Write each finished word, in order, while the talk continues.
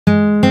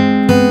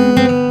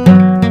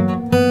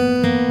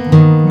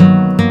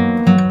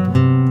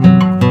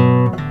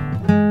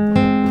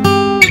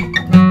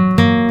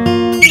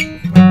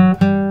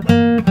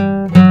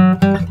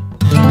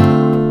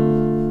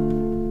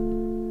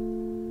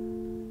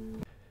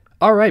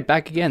All right,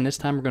 back again. This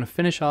time we're going to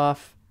finish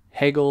off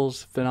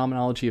Hegel's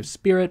Phenomenology of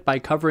Spirit by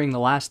covering the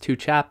last two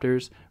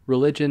chapters,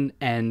 Religion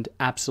and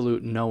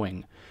Absolute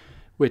Knowing,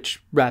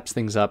 which wraps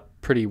things up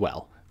pretty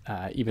well.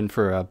 Even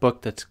for a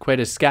book that's quite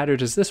as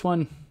scattered as this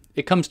one,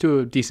 it comes to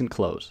a decent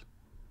close.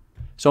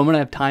 So I'm going to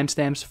have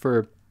timestamps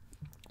for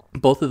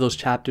both of those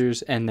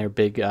chapters and their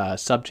big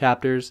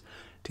sub-chapters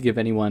to give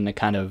anyone a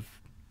kind of,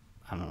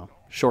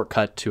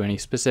 shortcut to any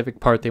specific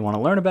part they want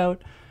to learn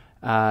about.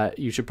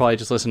 You should probably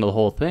just listen to the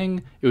whole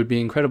thing. It would be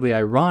incredibly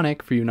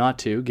ironic for you not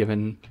to,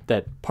 given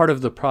that part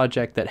of the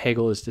project that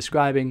Hegel is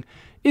describing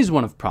is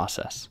one of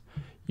process.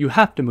 You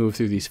have to move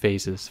through these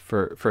phases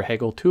for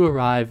Hegel to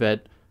arrive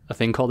at a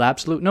thing called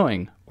absolute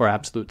knowing, or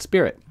absolute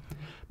spirit.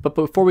 But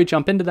before we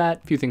jump into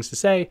that, a few things to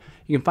say.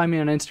 You can find me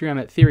on Instagram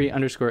at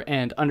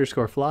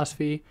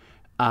theory_and_philosophy.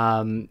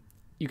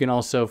 You can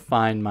also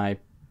find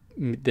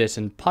this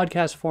in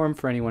podcast form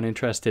for anyone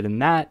interested in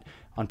that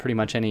on pretty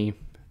much any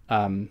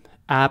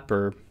app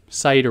or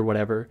site or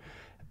whatever.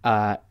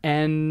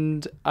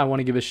 And I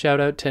want to give a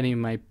shout out to any of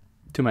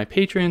my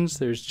patrons.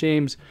 There's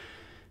James,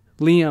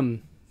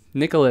 Liam,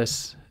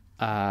 Nicholas,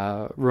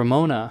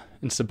 Ramona,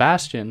 and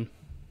Sebastian.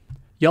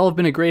 Y'all have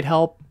been a great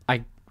help.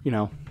 I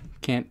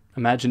can't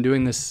imagine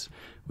doing this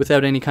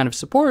without any kind of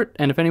support.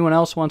 And if anyone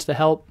else wants to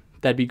help,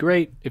 that'd be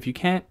great. If you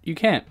can't, you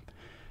can't.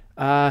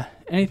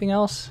 Anything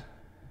else?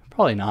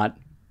 Probably not.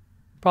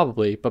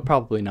 Probably, but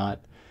probably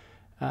not.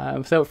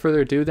 Without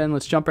further ado, then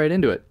let's jump right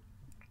into it.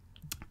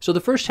 So the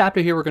first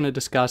chapter here we're going to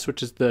discuss,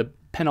 which is the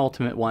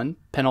penultimate one,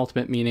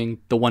 penultimate meaning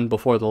the one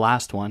before the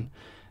last one,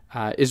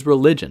 is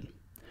religion.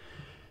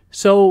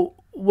 So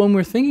when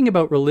we're thinking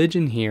about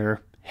religion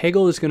here,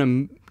 Hegel is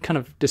going to kind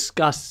of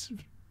discuss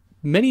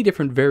many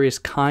different various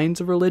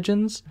kinds of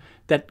religions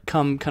that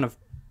come kind of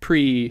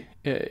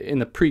in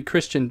the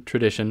pre-Christian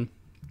tradition,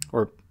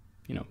 or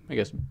I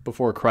guess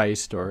before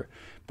Christ or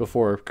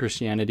before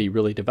Christianity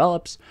really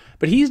develops.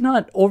 But he's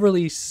not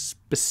overly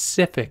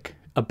specific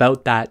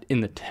about that in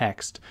the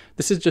text.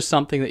 This is just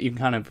something that you can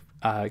kind of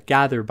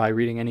gather by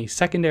reading any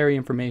secondary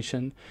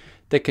information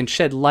that can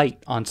shed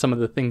light on some of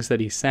the things that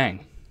he's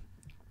saying.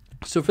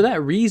 So for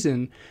that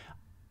reason,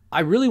 I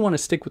really want to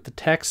stick with the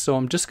text, so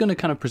I'm just going to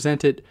kind of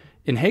present it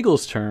in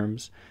Hegel's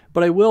terms,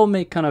 but I will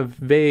make kind of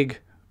vague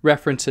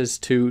references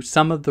to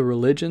some of the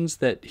religions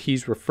that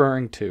he's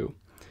referring to.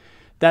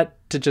 That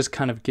to just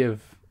kind of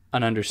give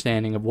an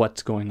understanding of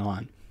what's going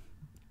on.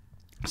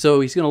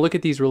 So he's going to look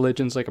at these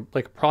religions like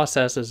a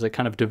process as a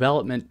kind of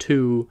development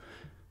to,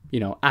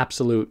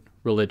 absolute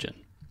religion.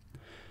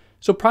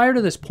 So prior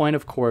to this point,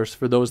 of course,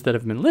 for those that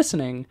have been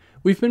listening,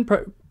 we've been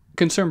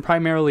concerned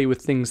primarily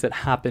with things that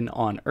happen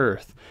on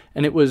earth.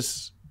 And it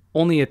was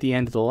only at the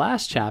end of the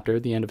last chapter,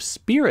 the end of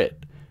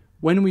Spirit,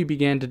 when we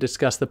began to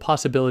discuss the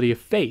possibility of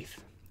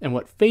faith and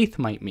what faith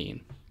might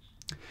mean.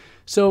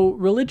 So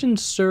religion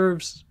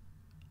serves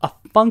a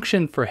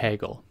function for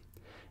Hegel.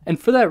 And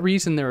for that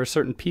reason, there are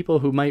certain people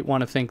who might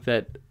want to think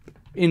that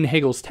in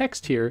Hegel's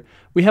text here,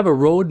 we have a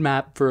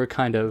roadmap for a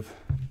kind of,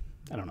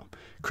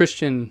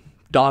 Christian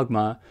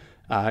dogma,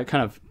 kind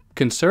of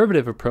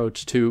conservative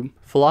approach to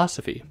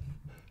philosophy.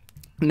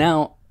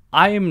 Now,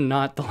 I am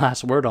not the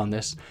last word on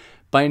this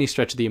by any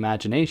stretch of the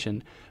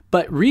imagination,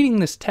 but reading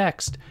this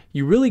text,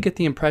 you really get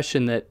the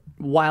impression that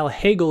while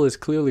Hegel is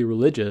clearly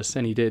religious,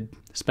 and he did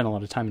spend a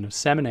lot of time in a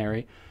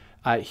seminary,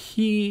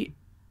 he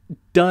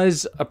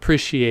does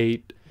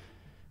appreciate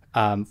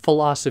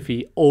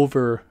philosophy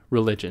over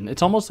religion.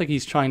 It's almost like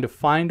he's trying to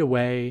find a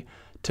way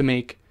to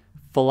make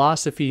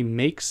philosophy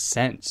make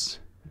sense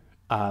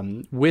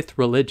with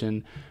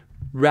religion,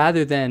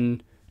 rather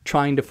than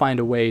trying to find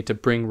a way to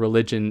bring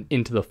religion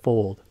into the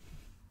fold.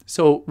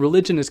 So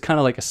religion is kind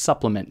of like a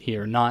supplement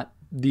here, not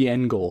the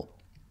end goal.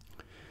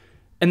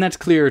 And that's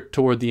clear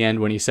toward the end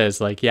when he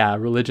says,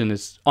 religion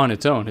is on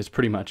its own is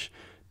pretty much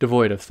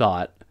devoid of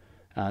thought.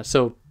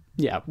 We're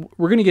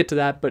going to get to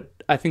that, but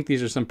I think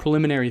these are some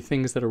preliminary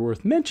things that are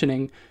worth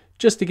mentioning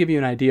just to give you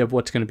an idea of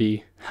what's going to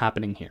be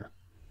happening here.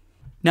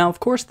 Now, of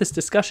course, this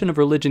discussion of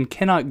religion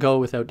cannot go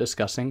without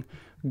discussing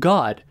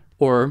God,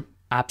 or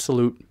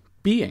absolute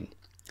being.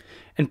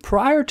 And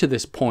prior to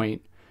this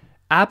point,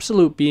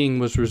 absolute being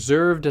was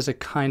reserved as a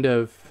kind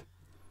of,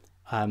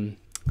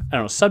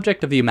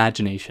 subject of the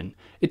imagination.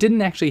 It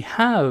didn't actually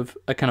have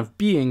a kind of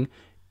being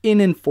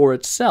in and for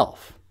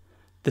itself.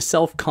 The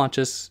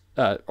self-conscious,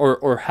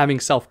 or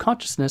having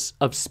self-consciousness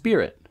of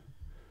spirit.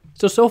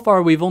 So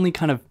far we've only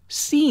kind of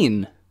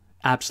seen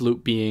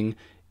absolute being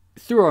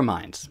through our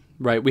minds,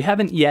 right? We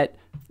haven't yet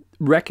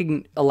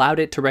allowed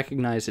it to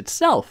recognize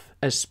itself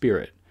as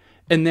spirit,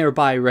 and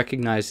thereby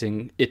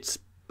recognizing its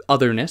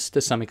otherness to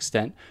some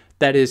extent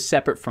that is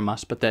separate from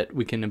us, but that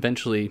we can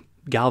eventually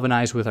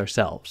galvanize with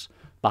ourselves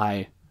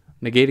by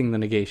negating the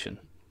negation.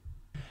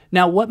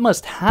 Now, what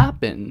must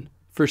happen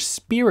for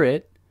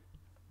spirit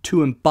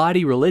to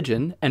embody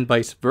religion, and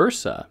vice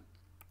versa,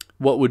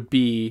 what would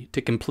be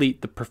to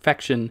complete the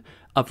perfection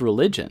of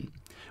religion?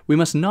 We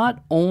must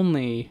not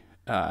only,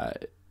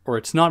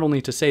 it's not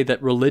only to say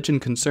that religion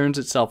concerns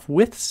itself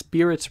with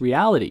spirit's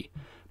reality,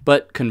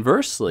 But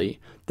conversely,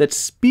 that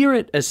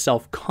spirit as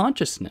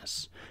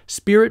self-consciousness,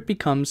 spirit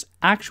becomes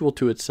actual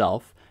to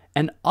itself,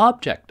 an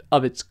object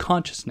of its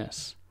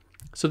consciousness.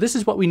 So this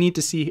is what we need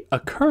to see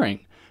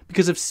occurring,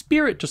 because if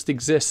spirit just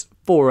exists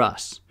for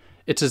us,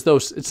 it's as though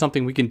it's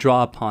something we can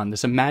draw upon,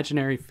 this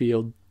imaginary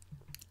field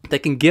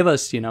that can give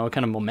us, a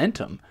kind of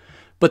momentum,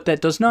 but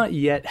that does not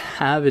yet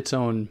have its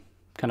own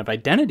kind of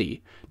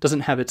identity,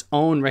 doesn't have its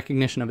own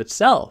recognition of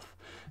itself,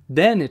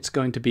 then it's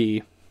going to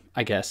be,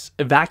 I guess,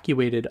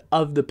 evacuated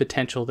of the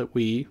potential that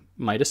we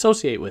might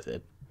associate with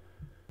it.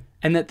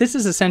 And that this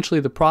is essentially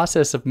the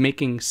process of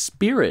making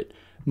spirit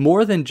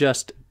more than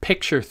just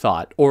picture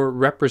thought or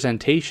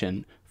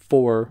representation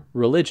for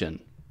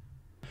religion.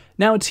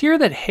 Now, it's here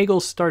that Hegel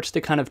starts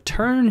to kind of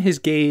turn his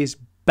gaze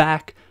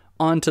back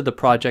onto the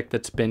project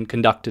that's been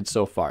conducted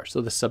so far.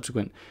 So the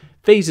subsequent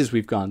phases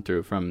we've gone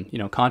through, from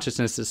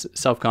consciousness to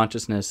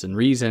self-consciousness and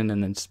reason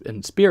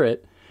and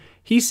spirit.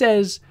 He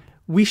says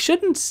we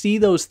shouldn't see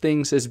those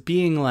things as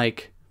being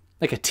like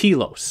a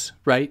telos,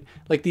 right?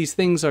 Like these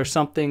things are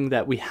something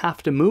that we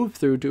have to move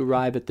through to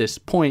arrive at this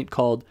point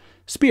called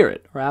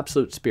spirit or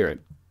absolute spirit.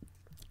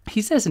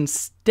 He says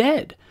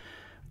instead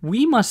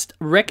we must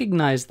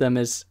recognize them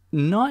as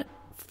not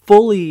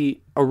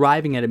fully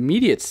arriving at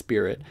immediate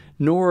spirit,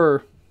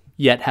 nor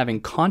yet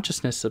having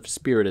consciousness of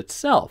spirit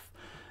itself,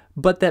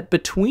 but that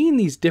between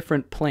these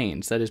different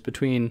planes, that is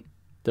between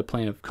the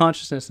plane of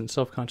consciousness and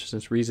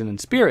self-consciousness, reason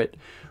and spirit,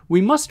 we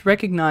must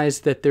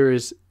recognize that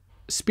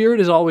spirit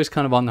is always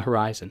kind of on the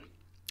horizon.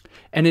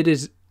 And it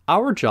is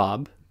our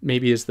job,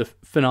 maybe as the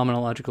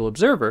phenomenological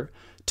observer,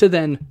 to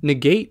then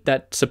negate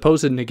that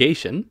supposed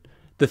negation,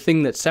 the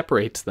thing that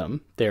separates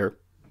them, their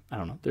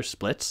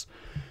splits,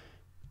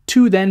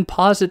 to then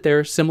posit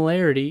their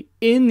similarity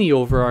in the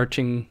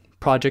overarching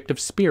project of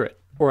spirit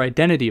or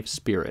identity of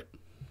spirit.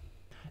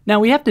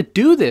 Now we have to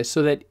do this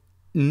so that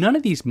none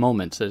of these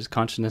moments, as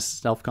consciousness,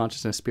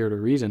 self-consciousness, spirit,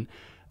 or reason,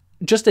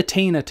 just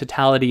attain a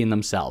totality in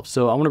themselves.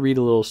 So I want to read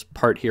a little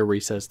part here where he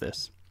says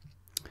this.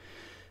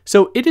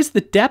 So it is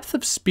the depth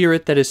of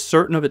spirit that is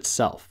certain of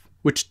itself,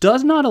 which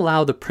does not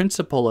allow the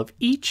principle of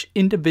each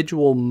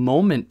individual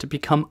moment to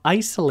become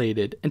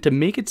isolated and to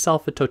make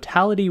itself a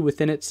totality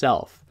within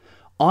itself.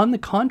 On the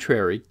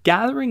contrary,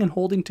 gathering and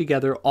holding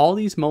together all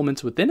these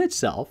moments within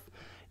itself,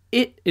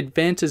 it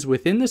advances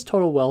within this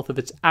total wealth of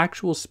its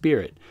actual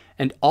spirit,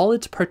 and all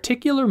its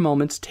particular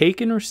moments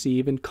take and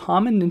receive in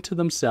common into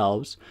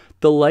themselves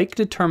the like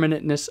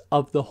determinateness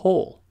of the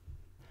whole.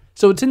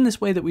 So it's in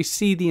this way that we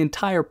see the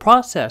entire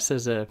process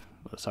as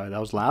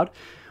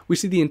we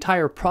see the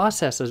entire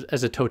process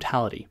as a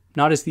totality,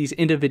 not as these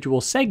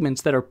individual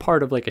segments that are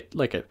part of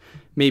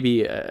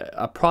maybe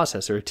a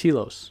process or a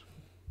telos.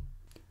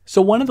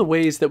 So one of the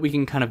ways that we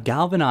can kind of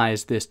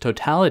galvanize this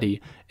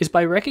totality is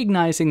by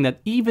recognizing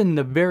that even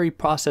the very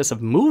process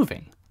of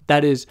moving,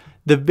 that is,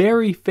 the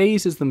very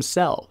phases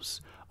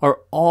themselves, are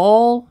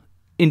all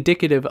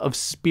indicative of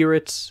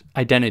spirit's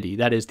identity.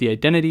 That is, the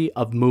identity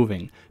of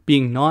moving,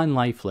 being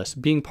non-lifeless,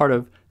 being part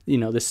of,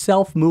 the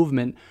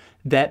self-movement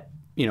that,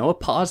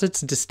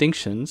 posits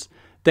distinctions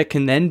that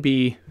can then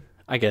be,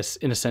 I guess,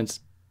 in a sense,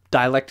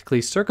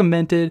 dialectically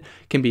circumvented,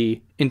 can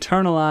be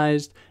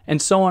internalized,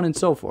 and so on and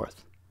so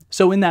forth.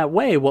 So in that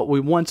way, what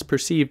we once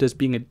perceived as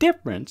being a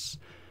difference,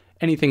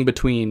 anything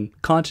between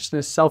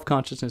consciousness,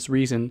 self-consciousness,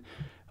 reason,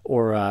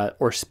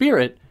 or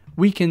spirit,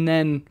 we can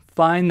then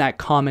find that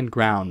common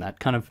ground,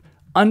 that kind of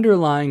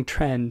underlying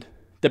trend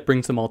that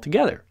brings them all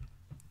together.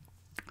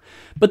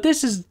 But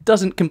this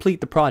doesn't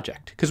complete the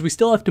project, because we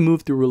still have to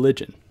move through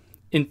religion.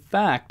 In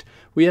fact,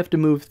 we have to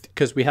move,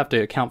 because we have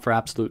to account for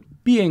absolute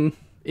being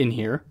in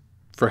here,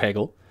 for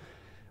Hegel,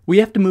 we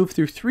have to move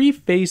through 3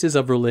 phases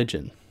of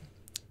religion.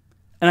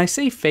 And I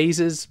say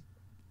phases,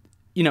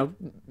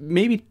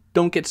 maybe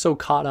don't get so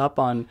caught up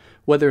on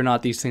whether or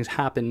not these things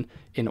happen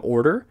in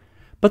order,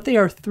 but they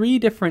are 3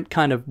 different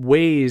kind of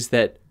ways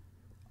that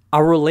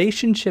our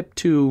relationship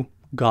to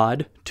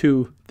God,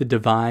 to the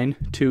divine,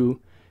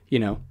 to,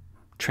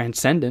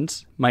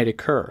 transcendence might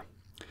occur.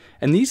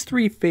 And these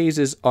 3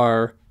 phases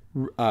are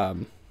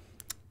the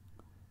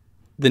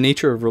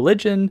nature of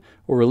religion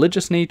or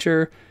religious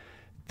nature,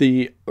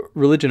 the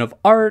religion of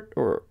art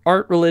or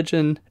art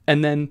religion,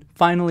 and then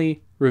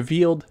finally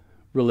revealed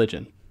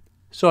religion.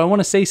 So I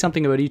want to say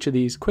something about each of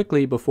these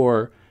quickly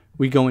before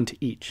we go into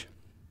each.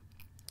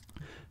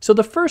 So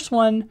the first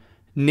one,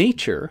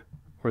 nature,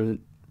 or the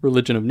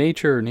religion of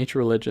nature or nature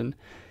religion,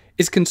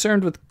 is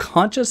concerned with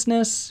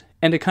consciousness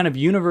and a kind of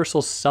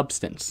universal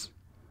substance.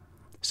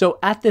 So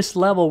at this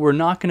level, we're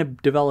not going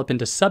to develop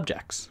into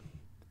subjects.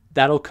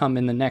 That'll come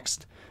in the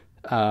next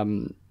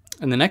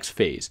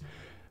phase.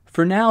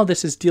 For now,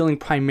 this is dealing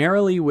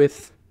primarily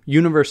with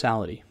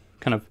universality,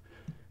 kind of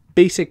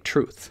basic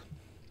truth.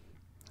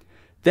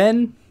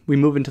 Then we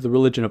move into the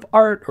religion of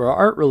art or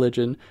art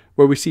religion,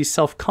 where we see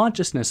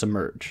self-consciousness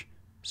emerge.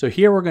 So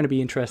here we're going to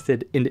be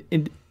interested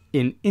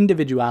in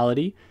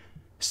individuality,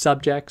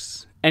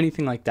 subjects,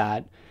 anything like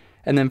that.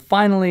 And then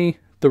finally,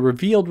 the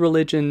revealed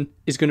religion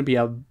is going to be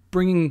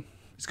bring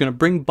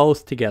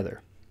both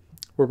together,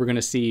 where we're going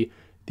to see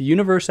the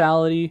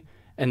universality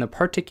and the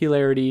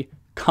particularity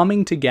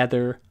coming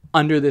together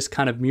under this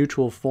kind of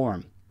mutual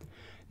form.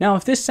 Now,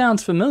 if this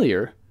sounds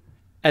familiar,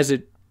 as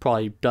it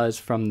probably does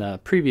from the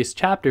previous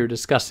chapter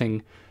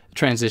discussing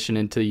transition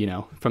into,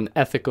 from the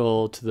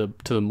ethical to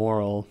the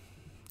moral,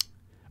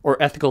 or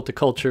ethical to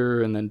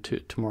culture and then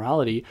to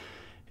morality,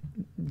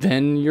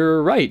 then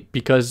you're right,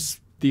 because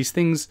these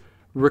things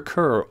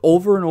recur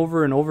over and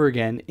over and over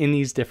again in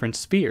these different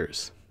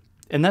spheres.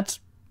 And that's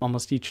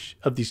almost each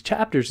of these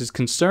chapters is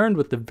concerned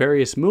with the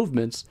various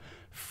movements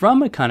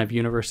from a kind of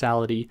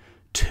universality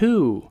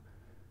to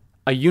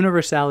a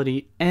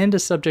universality and a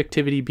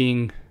subjectivity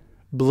being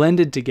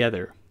blended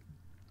together.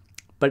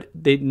 But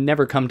they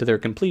never come to their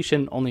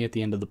completion. Only at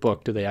the end of the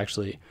book do they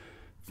actually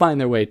find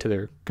their way to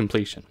their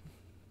completion.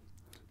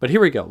 But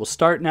here we go. We'll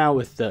start now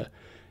with the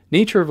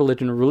nature of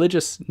religion, or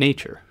religious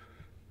nature,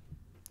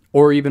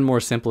 or even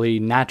more simply,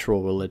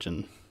 natural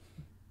religion.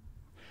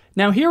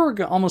 Now here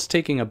we're almost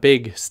taking a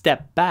big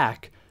step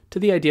back to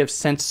the idea of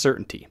sense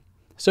certainty.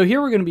 So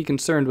here we're going to be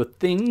concerned with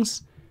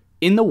things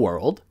in the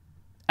world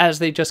as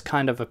they just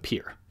kind of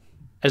appear,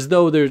 as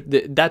though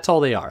that's all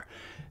they are.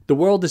 The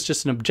world is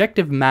just an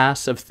objective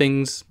mass of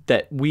things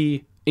that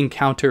we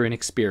encounter and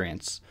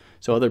experience.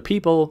 So other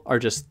people are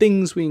just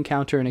things we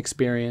encounter and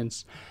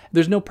experience.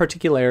 There's no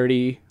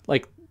particularity,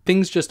 like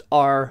things just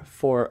are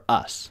for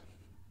us.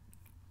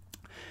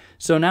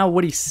 So now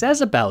what he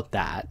says about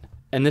that,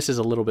 and this is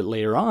a little bit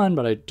later on,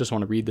 but I just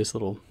want to read this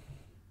little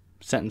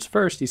sentence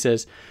first. He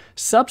says,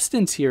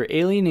 substance here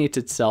alienates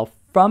itself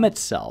from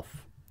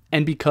itself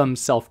and becomes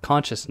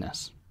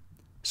self-consciousness.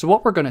 So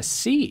what we're going to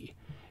see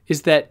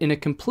is that in a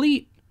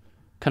complete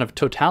kind of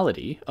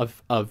totality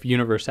of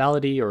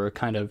universality, or a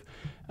kind of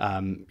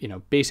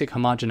basic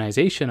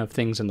homogenization of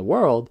things in the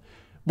world,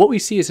 what we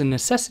see is a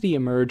necessity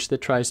emerge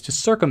that tries to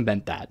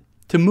circumvent that,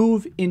 to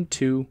move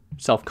into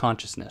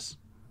self-consciousness.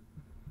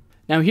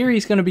 Now here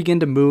he's going to begin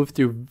to move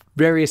through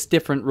various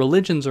different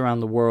religions around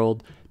the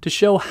world to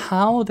show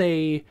how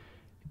they,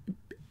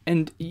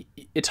 and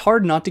it's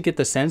hard not to get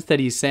the sense that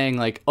he's saying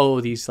like,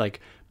 oh, these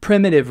like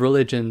primitive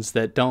religions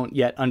that don't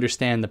yet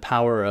understand the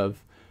power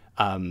of,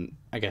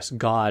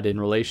 God in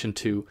relation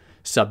to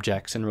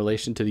subjects, in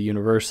relation to the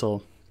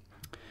universal.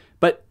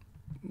 But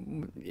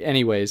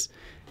anyways,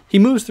 he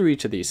moves through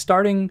each of these,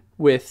 starting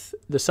with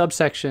the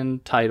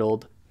subsection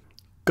titled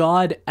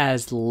God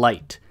as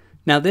Light.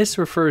 Now this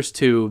refers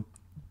to,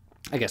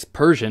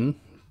 Persian,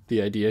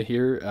 the idea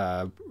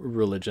here,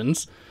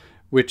 religions,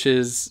 which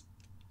is,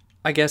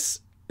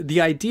 the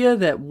idea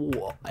that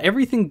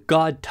everything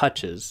God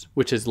touches,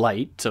 which is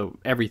light, so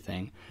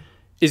everything,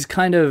 is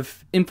kind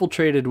of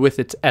infiltrated with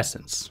its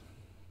essence,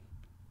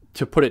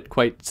 to put it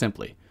quite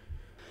simply.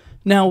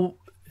 Now,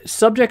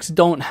 subjects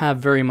don't have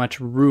very much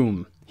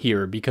room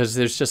here because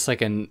there's just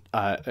like a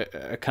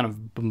kind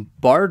of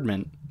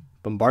bombardment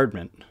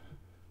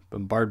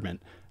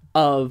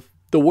of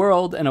the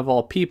world and of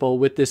all people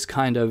with this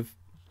kind of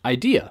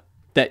idea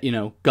that,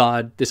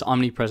 God, this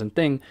omnipresent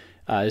thing,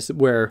 is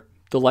where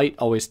the light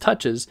always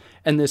touches.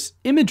 And this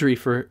imagery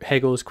for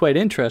Hegel is quite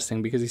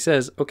interesting because he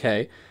says,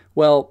 okay,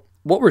 well,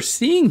 what we're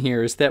seeing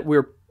here is that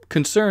we're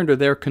concerned, or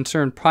they're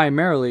concerned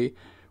primarily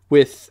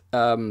with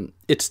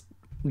its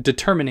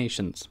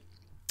determinations,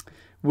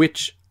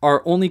 which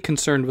are only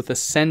concerned with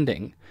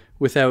ascending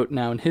without,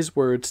 now in his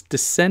words,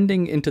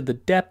 descending into the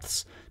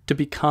depths to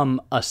become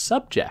a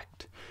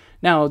subject.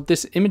 Now,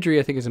 this imagery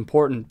I think is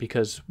important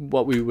because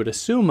what we would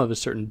assume of a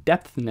certain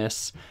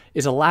depthness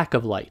is a lack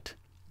of light.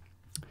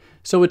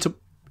 So it's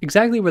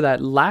exactly where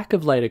that lack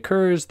of light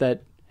occurs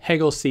that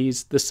Hegel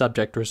sees the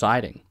subject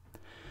residing.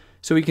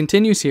 So he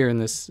continues here in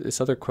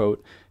this other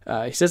quote.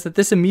 He says that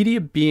this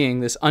immediate being,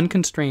 this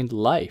unconstrained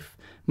life,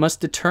 must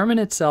determine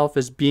itself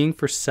as being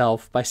for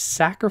self by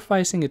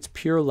sacrificing its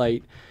pure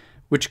light,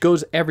 which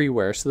goes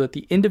everywhere, so that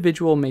the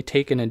individual may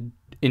take an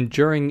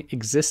enduring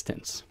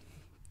existence.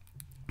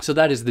 So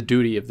that is the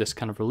duty of this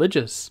kind of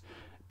religious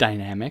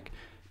dynamic,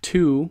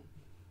 to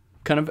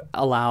kind of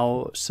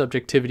allow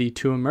subjectivity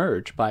to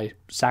emerge by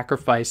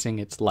sacrificing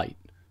its light.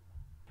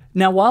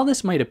 Now, while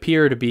this might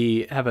appear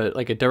to have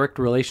a direct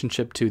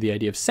relationship to the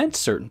idea of sense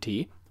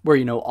certainty, where,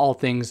 all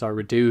things are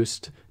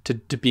reduced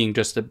to being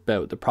just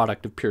about the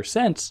product of pure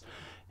sense,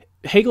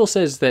 Hegel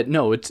says that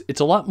no, it's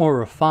a lot more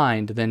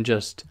refined than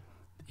just,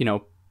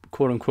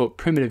 quote unquote,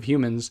 primitive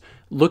humans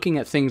looking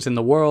at things in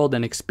the world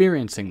and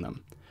experiencing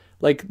them.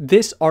 Like,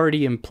 this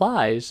already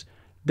implies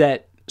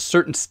that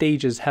certain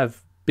stages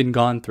have been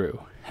gone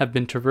through, have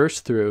been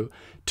traversed through,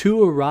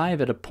 to arrive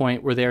at a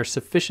point where they are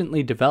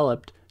sufficiently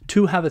developed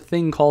to have a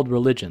thing called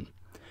religion.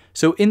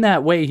 So in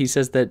that way, he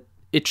says that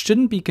it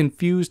shouldn't be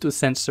confused with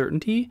sense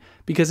certainty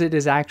because it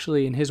is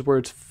actually, in his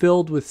words,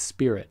 filled with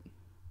spirit.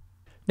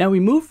 Now we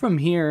move from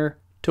here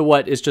to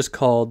what is just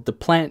called the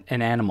plant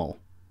and animal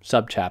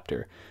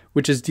subchapter,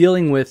 which is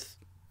dealing with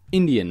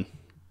Indian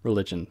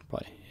religion,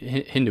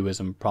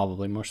 Hinduism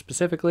probably more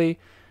specifically,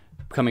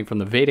 coming from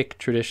the Vedic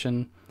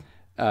tradition,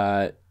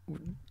 to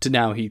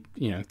now he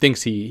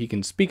thinks he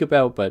can speak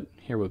about, but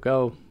here we'll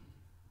go.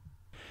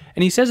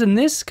 And he says in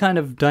this kind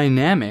of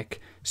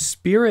dynamic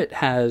Spirit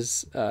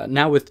has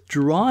now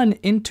withdrawn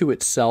into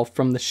itself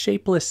from the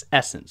shapeless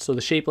essence. So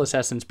the shapeless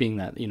essence being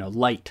that,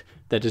 light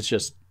that is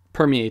just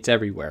permeates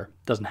everywhere,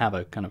 doesn't have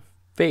a kind of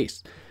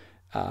face.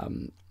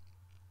 And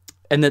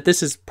that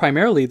this is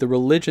primarily the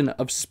religion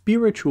of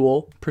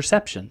spiritual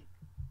perception.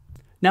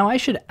 Now, I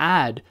should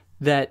add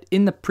that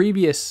in the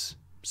previous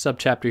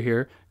subchapter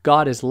here,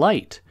 God is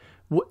light,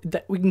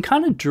 that we can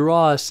kind of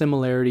draw a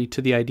similarity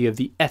to the idea of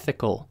the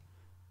ethical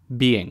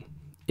being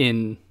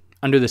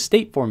under the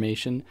state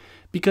formation,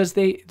 because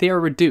they are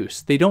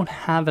reduced. They don't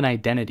have an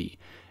identity.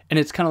 And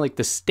it's kind of like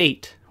the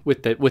state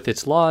with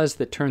its laws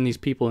that turn these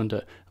people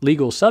into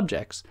legal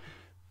subjects,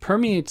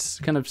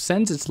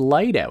 sends its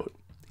light out,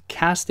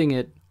 casting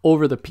it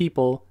over the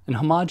people and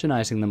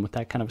homogenizing them with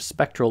that kind of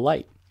spectral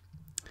light.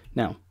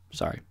 Now,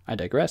 sorry, I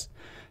digress.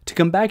 To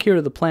come back here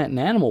to the plant and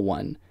animal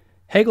one,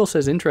 Hegel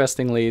says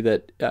interestingly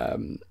that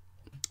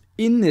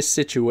in this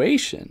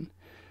situation,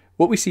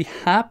 what we see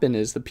happen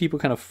is the people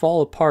kind of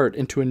fall apart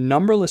into a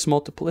numberless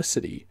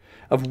multiplicity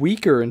of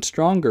weaker and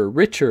stronger,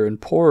 richer and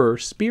poorer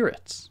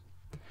spirits,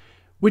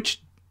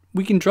 which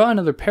we can draw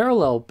another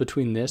parallel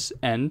between this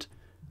and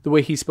the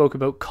way he spoke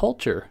about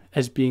culture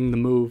as being the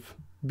move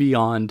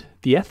beyond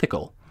the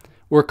ethical,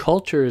 where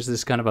culture is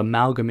this kind of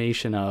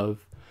amalgamation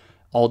of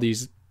all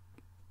these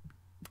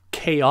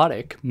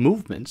chaotic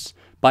movements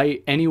by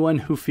anyone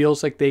who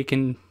feels like they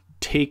can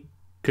take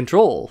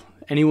control,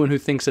 anyone who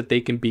thinks that they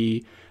can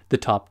be the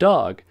top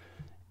dog.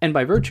 And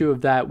by virtue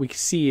of that, we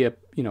see a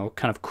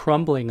kind of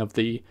crumbling of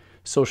the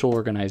social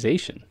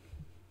organization.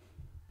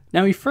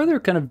 Now, he further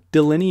kind of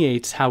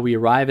delineates how we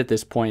arrive at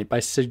this point by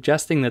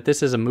suggesting that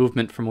this is a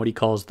movement from what he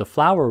calls the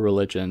flower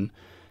religion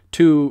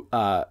to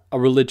a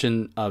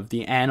religion of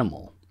the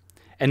animal.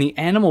 And the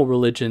animal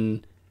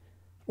religion,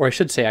 or I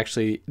should say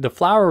actually, the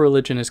flower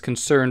religion is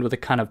concerned with a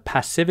kind of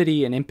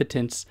passivity and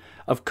impotence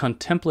of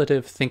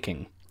contemplative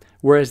thinking,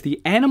 whereas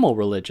the animal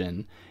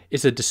religion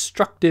is a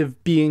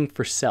destructive being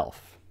for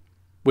self,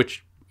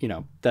 which,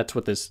 that's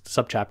what this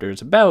subchapter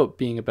is about,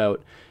 being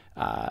about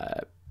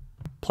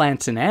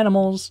plants and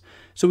animals.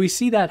 So we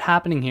see that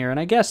happening here, and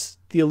I guess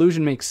the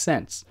allusion makes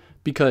sense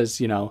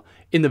because,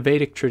 in the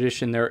Vedic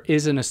tradition, there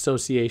is an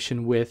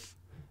association with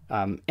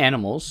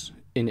animals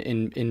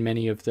in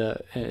many of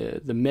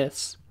the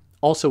myths,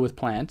 also with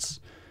plants,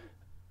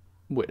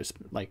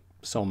 like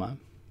Soma,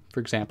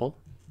 for example.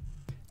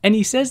 And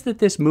he says that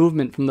this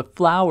movement from the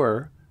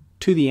flower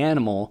to the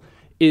animal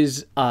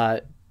is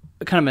kind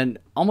of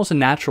almost a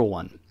natural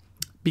one,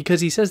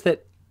 because he says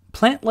that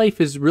plant life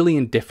is really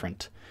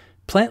indifferent.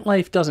 Plant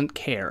life doesn't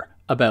care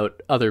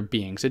about other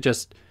beings. It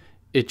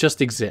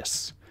just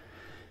exists.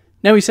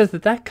 Now, he says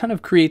that kind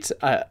of creates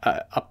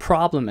a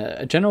problem,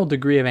 a general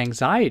degree of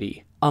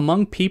anxiety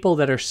among people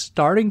that are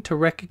starting to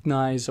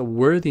recognize a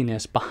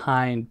worthiness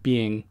behind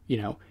being,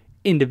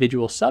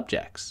 individual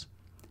subjects.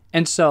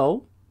 And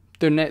so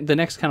the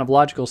next kind of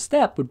logical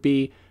step would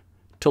be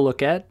to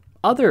look at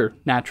other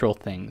natural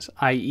things,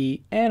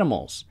 i.e.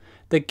 animals,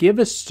 that give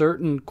a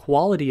certain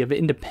quality of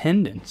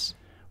independence,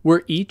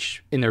 where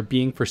each, in their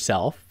being for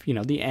self,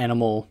 the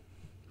animal,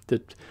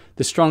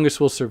 the strongest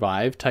will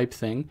survive type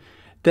thing,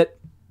 that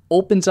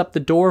opens up the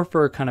door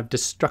for a kind of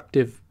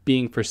destructive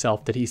being for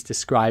self that he's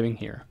describing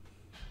here.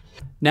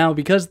 Now,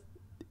 because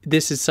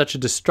this is such a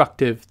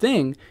destructive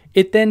thing,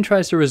 it then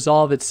tries to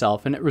resolve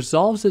itself, and it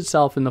resolves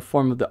itself in the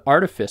form of the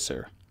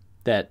artificer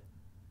that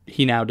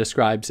he now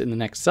describes in the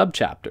next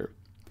subchapter.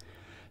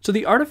 So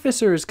the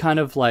artificer is kind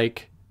of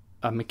like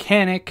a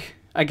mechanic,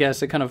 I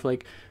guess, a kind of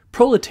like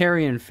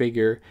proletarian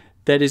figure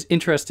that is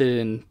interested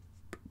in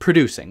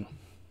producing.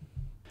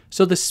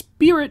 So the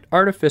spirit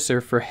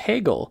artificer for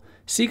Hegel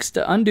seeks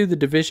to undo the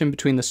division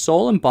between the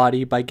soul and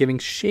body by giving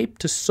shape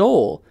to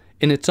soul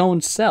in its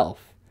own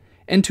self,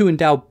 and to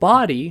endow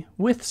body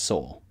with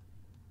soul.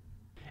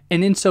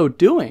 And in so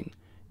doing,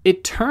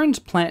 it turns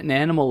plant and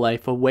animal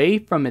life away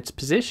from their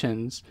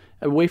positions,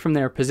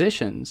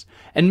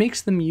 and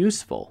makes them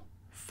useful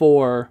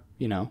for,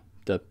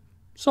 the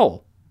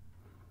soul,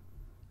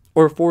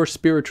 or for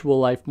spiritual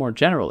life more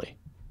generally.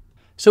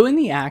 So in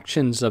the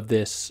actions of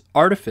this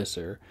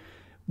artificer,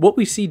 what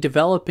we see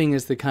developing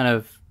is the kind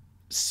of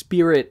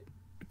spirit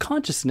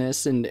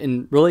consciousness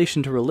in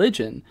relation to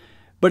religion,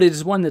 but it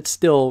is one that's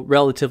still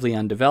relatively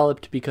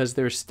undeveloped because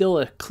there's still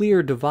a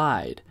clear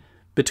divide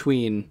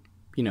between,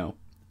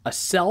 a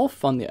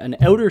self, an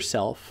outer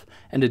self,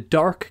 and a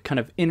dark kind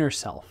of inner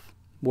self,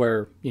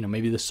 where,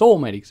 maybe the soul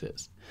might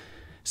exist.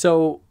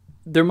 So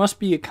there must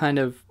be a kind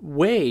of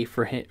way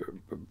for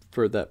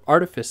the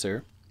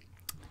artificer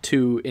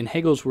to, in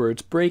Hegel's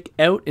words, break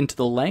out into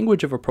the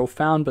language of a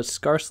profound but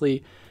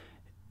scarcely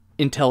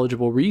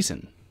intelligible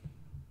reason.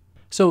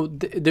 So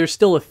there's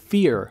still a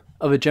fear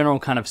of a general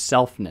kind of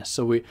selfness.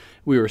 So we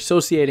were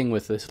associating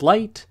with this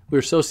light, we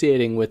were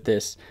associating with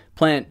this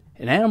plant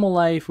and animal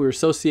life, we were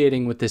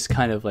associating with this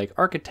kind of like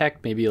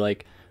architect, maybe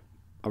like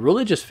a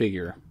religious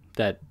figure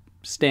that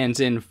stands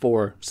in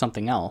for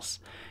something else.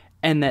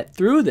 And that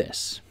through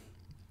this,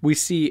 we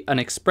see an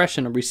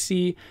expression, or we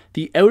see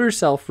the outer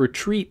self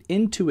retreat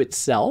into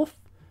itself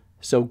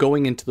so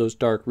going into those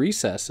dark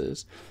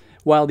recesses,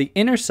 while the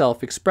inner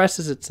self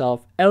expresses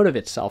itself out of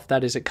itself,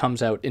 that is, it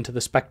comes out into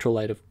the spectral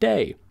light of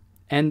day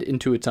and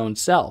into its own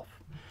self.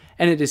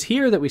 And it is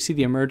here that we see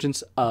the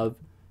emergence of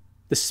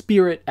the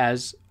spirit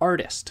as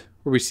artist,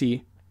 where we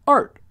see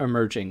art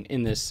emerging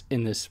in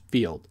this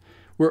field,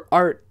 where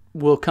art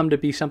will come to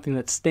be something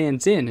that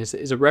stands in,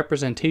 is a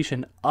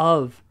representation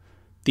of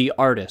the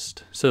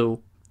artist.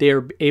 So they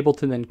are able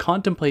to then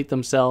contemplate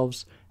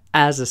themselves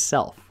as a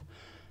self.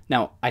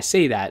 Now, I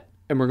say that,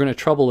 and we're going to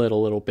trouble it a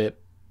little bit,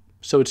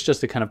 so it's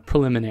just a kind of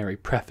preliminary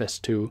preface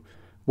to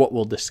what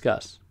we'll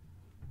discuss.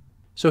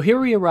 So here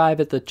we arrive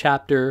at the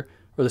chapter,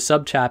 or the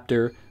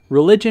subchapter,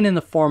 Religion in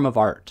the Form of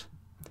Art.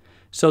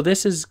 So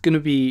this is going to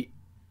be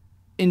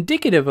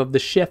indicative of the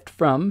shift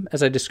from,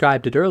 as I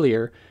described it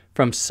earlier,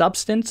 from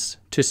substance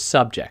to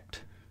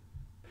subject.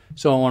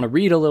 So I want to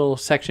read a little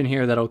section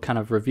here that'll kind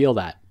of reveal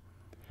that.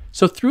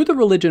 So through the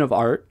religion of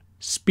art,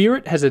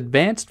 spirit has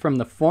advanced from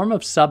the form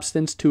of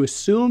substance to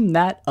assume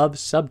that of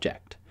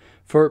subject,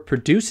 for it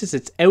produces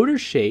its outer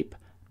shape,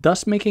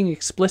 thus making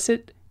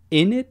explicit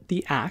in it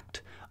the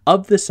act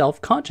of the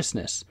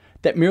self-consciousness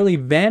that merely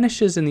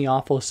vanishes in the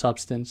awful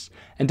substance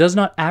and does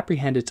not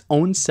apprehend its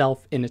own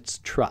self in its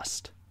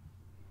trust.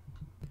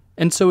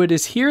 And so it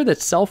is here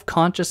that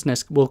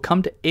self-consciousness will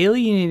come to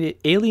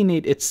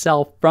alienate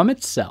itself from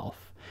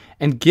itself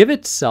and give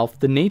itself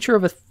the nature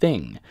of a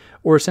thing,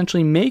 or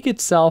essentially make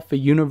itself a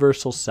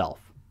universal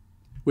self,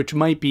 which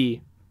might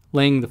be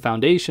laying the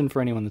foundation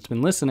for anyone that's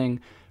been listening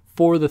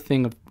for the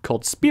thing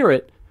called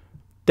spirit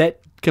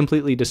that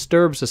completely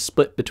disturbs the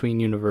split between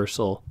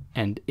universal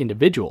and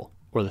individual,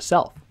 or the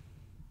self.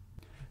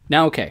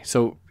 Now, okay,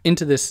 so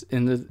into the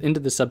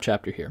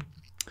subchapter here.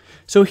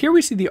 So here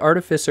we see the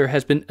artificer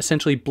has been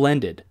essentially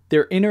blended.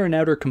 Their inner and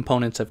outer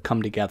components have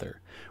come together,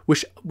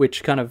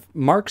 which kind of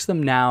marks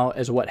them now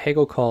as what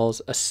Hegel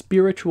calls a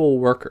spiritual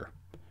worker,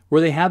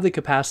 where they have the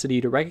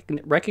capacity to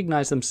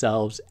recognize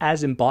themselves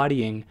as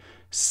embodying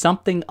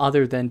something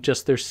other than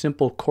just their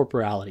simple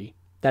corporality.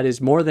 That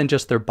is more than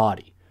just their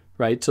body,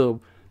 right?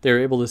 So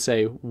they're able to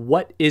say,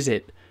 what is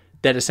it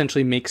that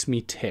essentially makes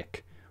me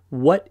tick?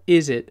 What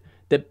is it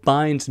that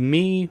binds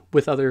me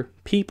with other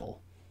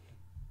people?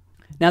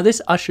 Now,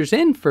 this ushers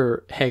in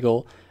for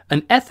Hegel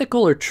an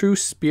ethical or true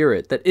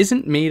spirit that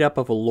isn't made up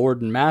of a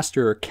lord and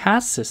master or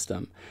caste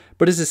system,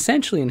 but is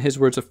essentially, in his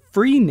words, a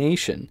free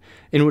nation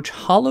in which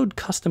hallowed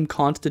custom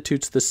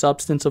constitutes the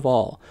substance of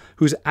all,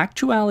 whose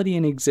actuality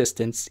and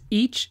existence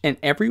each and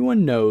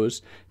everyone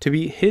knows to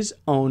be his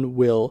own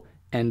will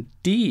and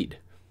deed.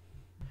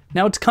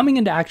 Now, it's coming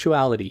into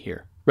actuality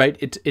here, right?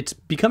 It's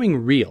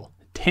becoming real,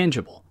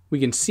 tangible. We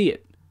can see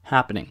it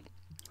happening.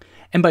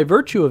 And by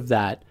virtue of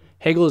that,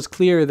 Hegel is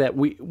clear that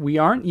we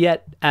aren't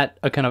yet at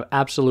a kind of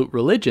absolute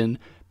religion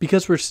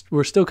because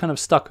we're still kind of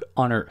stuck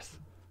on earth.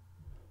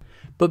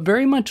 But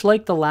very much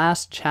like the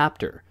last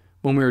chapter,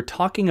 when we were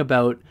talking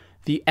about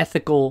the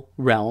ethical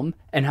realm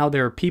and how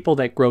there are people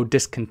that grow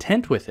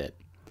discontent with it,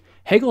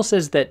 Hegel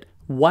says that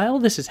while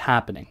this is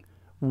happening,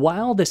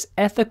 while this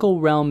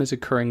ethical realm is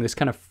occurring, this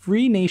kind of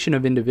free nation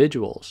of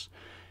individuals,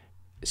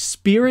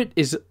 spirit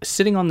is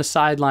sitting on the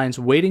sidelines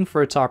waiting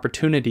for its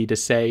opportunity to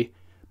say,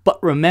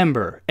 but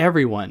remember,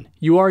 everyone,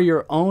 you are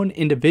your own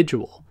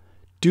individual.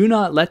 Do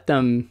not let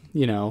them,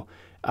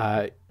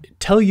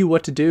 tell you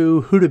what to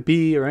do, who to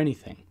be, or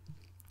anything.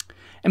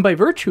 And by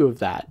virtue of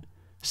that,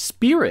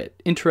 spirit,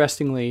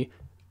 interestingly,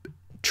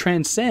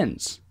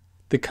 transcends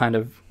the kind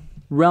of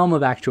realm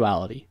of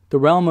actuality, the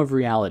realm of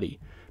reality,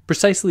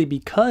 precisely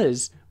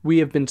because we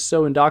have been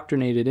so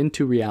indoctrinated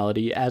into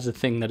reality as a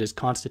thing that is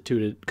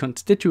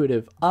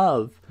constitutive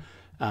of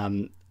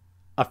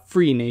a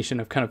free nation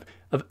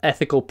of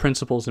ethical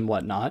principles and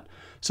whatnot.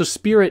 So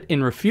spirit,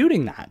 in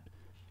refuting that,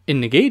 in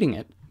negating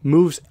it,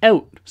 moves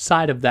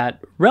outside of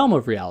that realm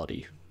of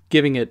reality,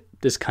 giving it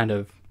this kind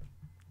of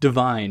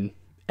divine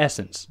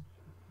essence.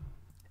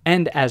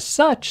 And as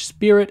such,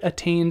 spirit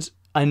attains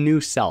a new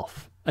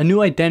self, a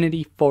new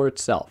identity for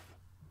itself.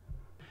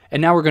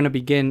 And now we're going to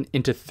begin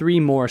into 3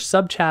 more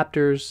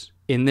subchapters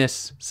in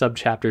this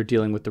subchapter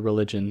dealing with the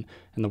religion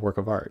and the work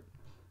of art.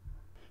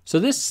 So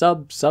this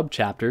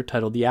subchapter,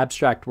 titled The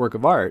Abstract Work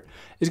of Art,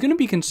 is going to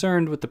be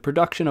concerned with the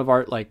production of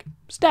art like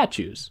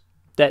statues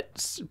that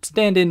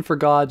stand in for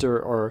gods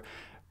or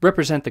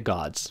represent the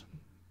gods,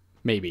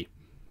 maybe.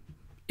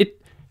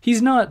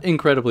 He's not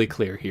incredibly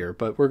clear here,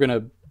 but we're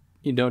going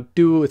to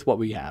do with what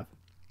we have.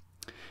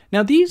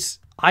 Now these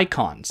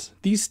icons,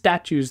 these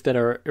statues that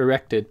are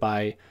erected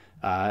by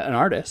an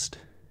artist,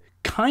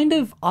 kind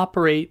of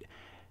operate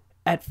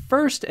at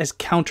first as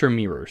counter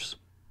mirrors,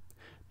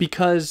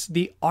 because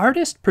the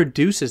artist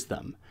produces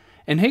them.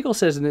 And Hegel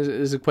says, and this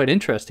is quite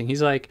interesting,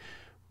 he's like,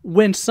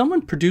 when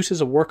someone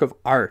produces a work of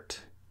art,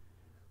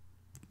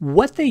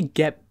 what they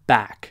get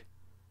back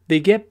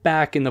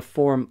in the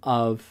form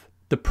of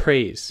the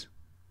praise,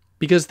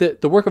 because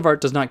the work of art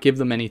does not give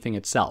them anything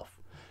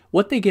itself.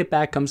 What they get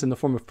back comes in the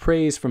form of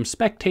praise from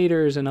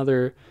spectators and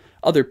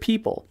other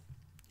people.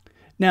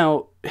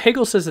 Now,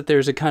 Hegel says that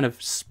there's a kind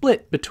of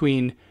split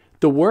between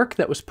the work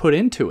that was put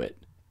into it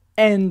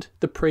and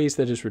the praise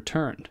that is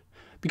returned.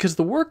 Because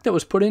the work that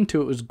was put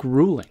into it was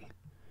grueling.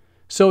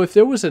 So if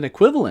there was an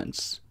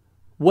equivalence,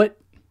 what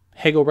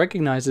Hegel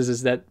recognizes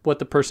is that what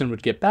the person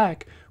would get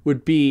back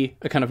would be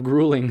a kind of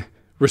grueling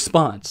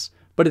response,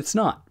 but it's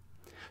not.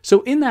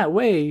 So in that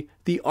way,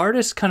 the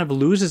artist kind of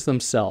loses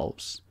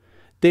themselves.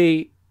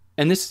 And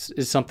this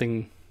is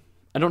something,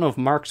 I don't know if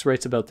Marx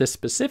writes about this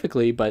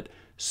specifically, but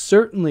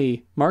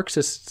certainly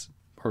Marx's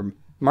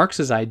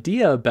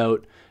idea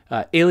about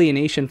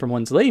alienation from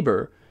one's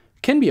labor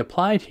can be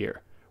applied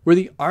here, where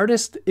the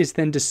artist is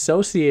then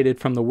dissociated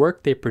from the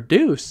work they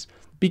produce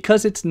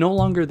because it's no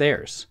longer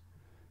theirs.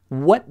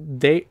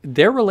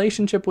 Their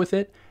relationship with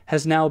it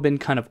has now been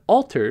kind of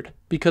altered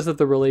because of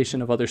the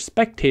relation of other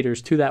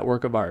spectators to that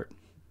work of art.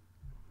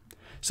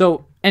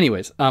 So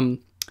anyways,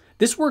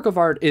 this work of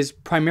art is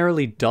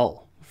primarily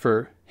dull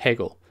for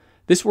Hegel.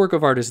 This work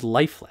of art is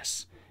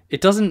lifeless.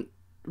 It doesn't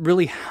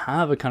really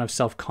have a kind of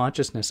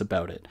self-consciousness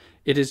about it.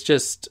 It's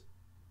just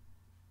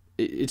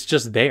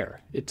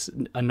there. It's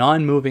a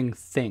non-moving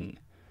thing.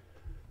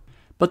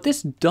 But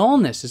this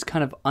dullness is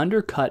kind of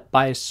undercut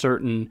by a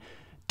certain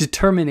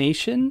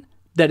determination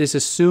that is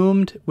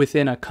assumed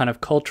within a kind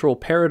of cultural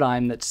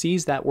paradigm that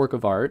sees that work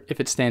of art, if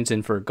it stands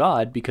in for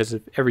God, because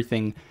of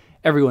everything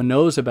everyone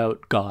knows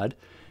about God,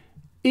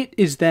 it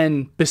is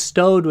then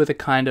bestowed with a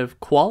kind of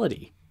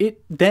quality.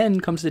 It then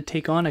comes to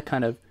take on a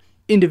kind of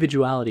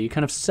individuality, a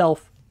kind of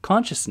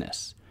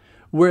self-consciousness.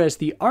 Whereas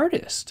the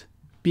artist,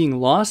 being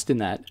lost in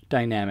that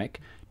dynamic,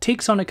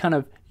 takes on a kind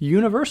of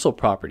universal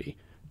property.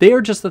 They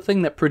are just the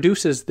thing that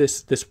produces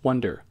this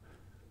wonder.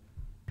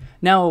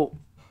 Now,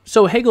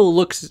 so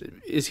Hegel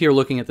is here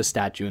looking at the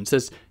statue and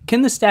says,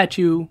 can the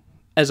statue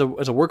as a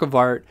work of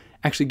art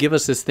actually give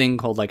us this thing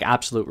called like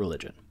absolute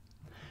religion?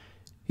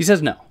 He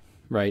says no,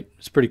 right?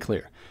 It's pretty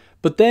clear.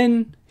 But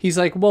then he's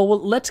like, well,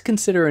 let's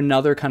consider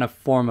another kind of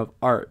form of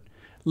art.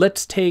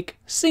 Let's take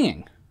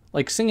singing.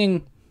 Like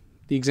singing,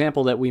 the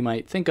example that we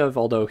might think of,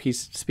 although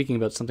he's speaking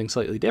about something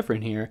slightly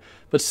different here,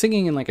 but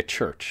singing in like a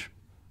church.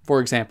 For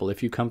example,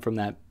 if you come from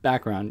that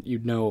background,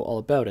 you'd know all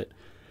about it.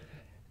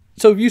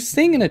 So if you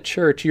sing in a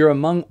church, you're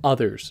among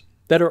others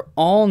that are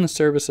all in the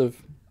service of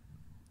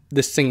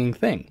this singing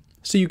thing.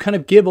 So you kind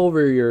of give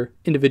over your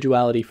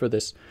individuality for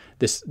this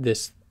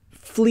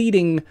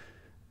fleeting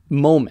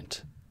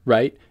moment,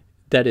 right?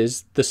 That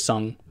is the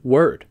sung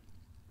word.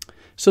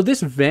 So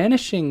this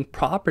vanishing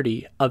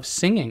property of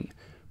singing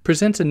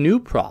presents a new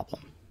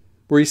problem,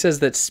 where he says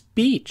that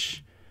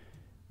speech,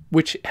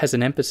 which has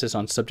an emphasis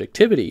on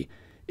subjectivity,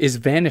 is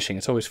vanishing.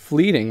 It's always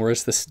fleeting,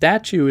 whereas the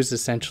statue is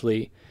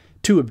essentially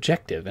too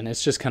objective, and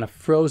it's just kind of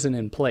frozen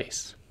in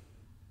place.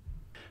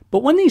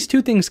 But when these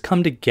two things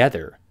come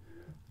together,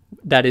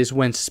 that is,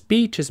 when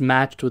speech is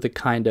matched with a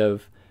kind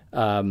of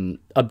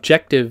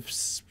objective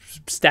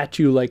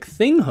statue-like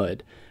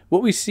thinghood,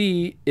 what we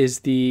see is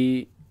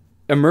the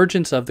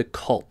emergence of the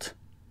cult,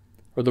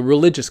 or the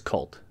religious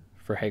cult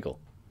for Hegel.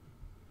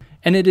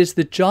 And it is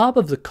the job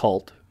of the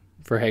cult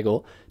for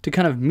Hegel to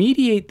kind of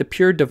mediate the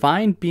pure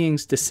divine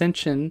being's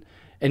dissension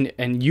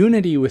and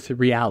unity with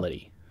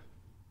reality.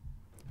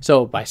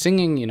 So by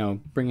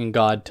singing, bringing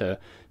God to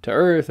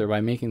earth, or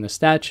by making the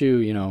statue,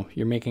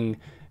 you're making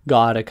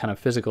God a kind of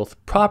physical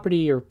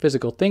property or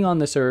physical thing on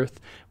this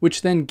earth,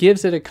 which then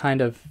gives it a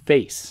kind of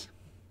face.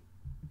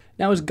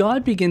 Now, as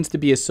God begins to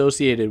be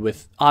associated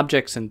with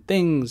objects and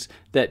things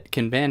that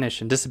can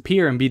vanish and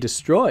disappear and be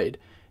destroyed,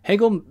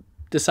 Hegel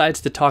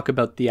decides to talk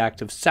about the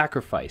act of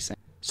sacrifice.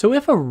 So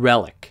if a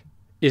relic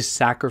is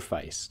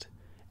sacrificed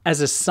as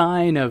a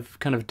sign of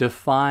kind of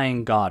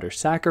defying God or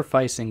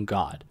sacrificing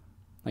God,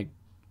 like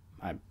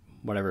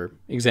whatever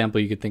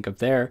example you could think of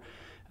there,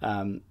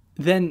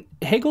 then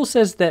Hegel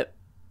says that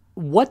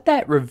what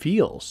that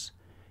reveals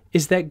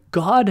is that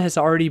God has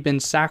already been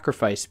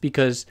sacrificed,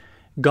 because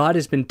God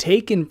has been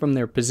taken from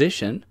their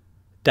position,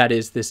 that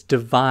is this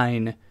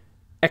divine,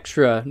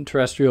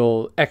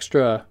 extraterrestrial,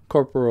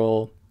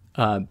 extracorporeal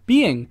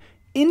being,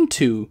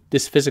 into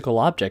this physical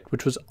object,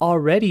 which was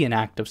already an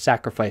act of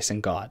sacrificing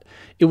God.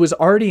 It was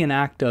already an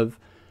act of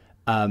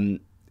kind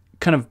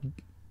of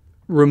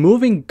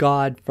removing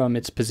God from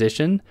its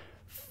position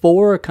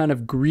for a kind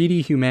of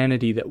greedy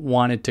humanity that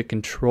wanted to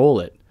control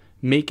it,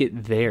 make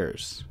it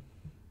theirs.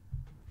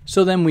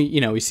 So then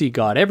we see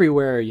God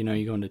everywhere.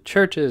 You go into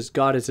churches,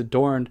 God is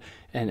adorned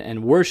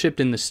and worshipped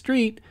in the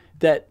street.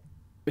 That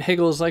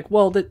Hegel is like,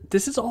 well,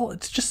 this is all,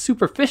 it's just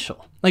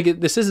superficial. Like,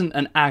 this isn't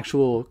an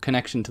actual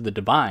connection to the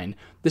divine.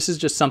 This is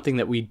just something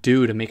that we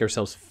do to make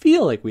ourselves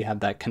feel like we have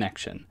that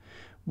connection,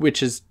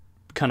 which is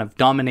kind of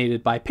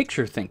dominated by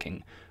picture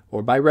thinking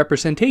or by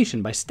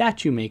representation, by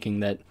statue making,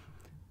 that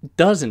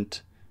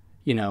doesn't,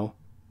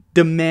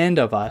 demand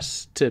of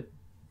us to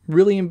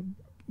really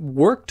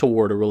work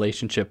toward a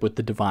relationship with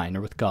the divine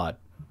or with God.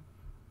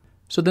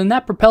 So then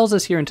that propels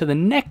us here into the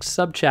next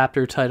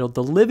subchapter titled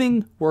The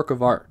Living Work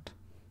of Art.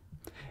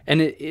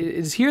 And it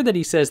is here that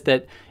he says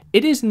that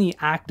it is in the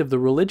act of the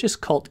religious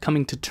cult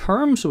coming to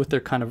terms with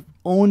their kind of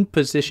own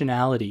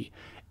positionality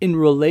in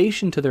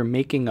relation to their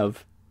making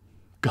of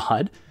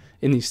God,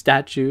 in these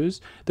statues.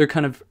 They're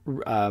kind of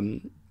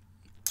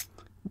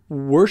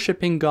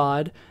worshiping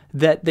God,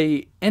 that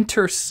they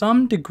enter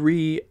some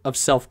degree of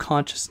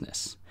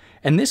self-consciousness.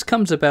 And this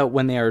comes about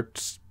when they are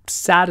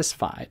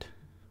satisfied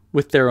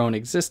with their own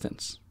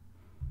existence.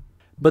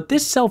 But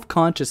this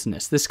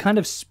self-consciousness, this kind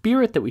of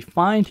spirit that we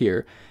find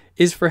here,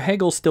 is for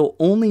Hegel still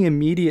only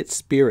immediate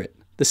spirit,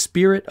 the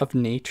spirit of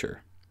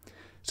nature.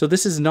 So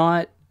this is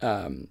not,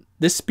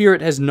 this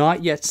spirit has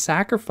not yet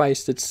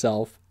sacrificed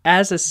itself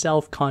as a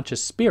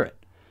self-conscious spirit,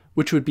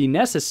 which would be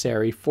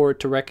necessary for it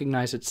to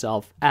recognize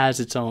itself as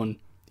its own,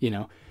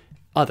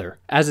 other,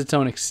 as its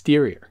own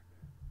exterior.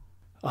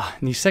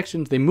 And these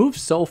sections, they move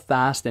so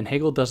fast, and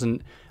Hegel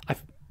doesn't,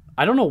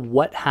 I don't know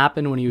what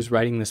happened when he was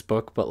writing this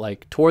book, but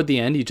like toward the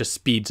end, he just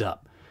speeds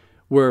up.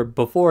 Where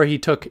before he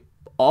took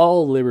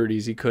all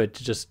liberties he could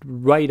to just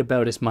write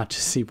about as much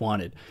as he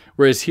wanted.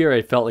 Whereas here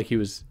I felt like he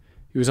was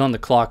on the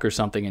clock or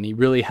something, and he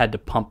really had to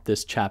pump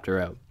this chapter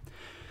out.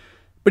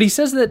 But he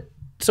says that,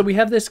 so we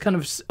have this kind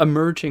of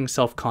emerging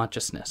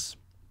self-consciousness.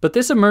 But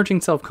this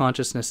emerging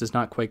self-consciousness is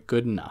not quite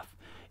good enough.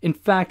 In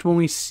fact, when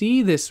we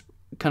see this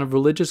kind of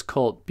religious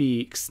cult be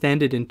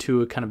extended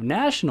into a kind of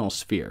national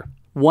sphere,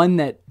 one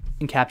that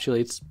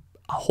encapsulates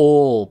a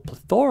whole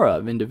plethora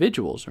of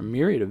individuals or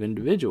myriad of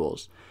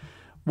individuals,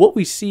 what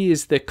we see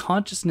is the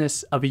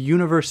consciousness of a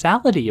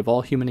universality of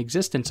all human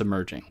existence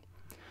emerging.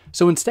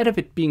 So instead of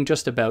it being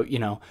just about,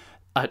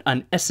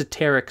 an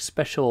esoteric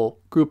special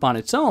group on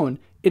its own,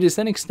 it is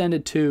then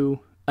extended to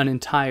an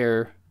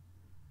entire,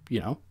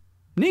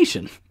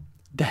 nation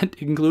that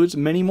includes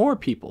many more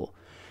people.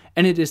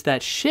 And it is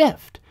that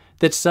shift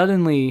that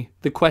suddenly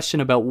the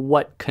question about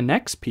what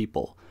connects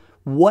people,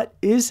 what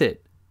is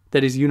it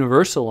that is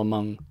universal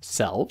among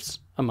selves,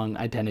 among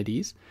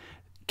identities,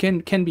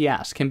 can be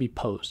asked, can be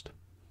posed.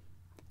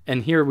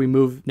 And here we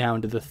move now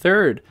into the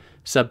third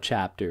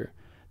subchapter,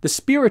 the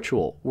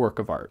spiritual work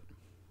of art.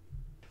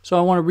 So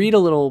I want to read a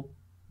little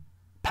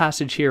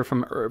passage here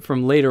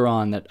from later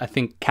on that I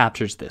think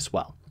captures this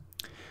well.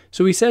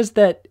 So he says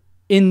that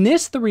in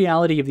this, the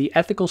reality of the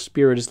ethical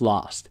spirit is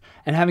lost,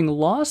 and having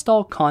lost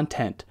all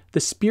content, the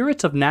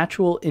spirits of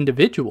natural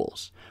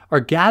individuals are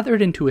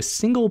gathered into a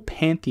single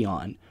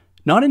pantheon,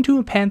 not into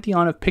a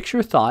pantheon of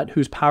picture thought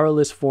whose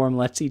powerless form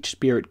lets each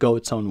spirit go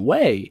its own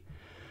way,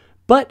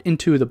 but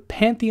into the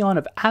pantheon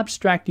of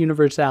abstract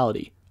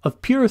universality,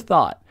 of pure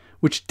thought,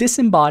 which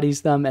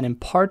disembodies them and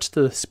imparts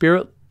to the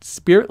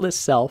spiritless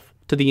self,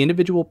 to the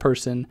individual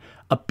person,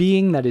 a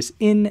being that is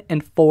in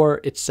and for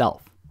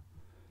itself.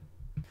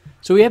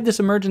 So we have this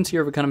emergence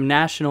here of a kind of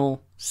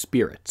national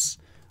spirits,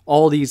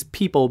 all these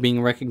people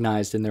being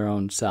recognized in their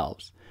own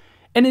selves.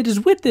 And it is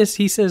with this,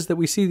 he says, that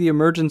we see the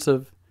emergence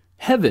of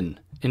heaven,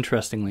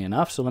 interestingly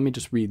enough. So let me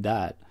just read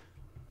that.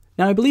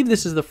 Now, I believe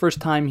this is the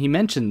first time he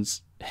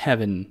mentions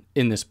heaven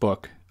in this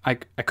book. I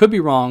could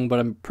be wrong, but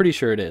I'm pretty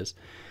sure it is.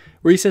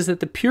 Where he says that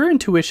the pure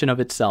intuition of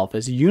itself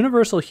as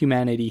universal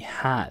humanity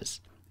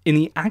has, in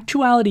the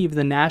actuality of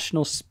the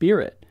national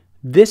spirit,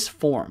 this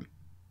form,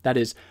 that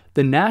is,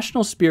 the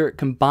national spirit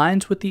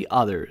combines with the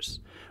others,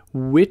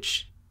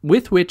 with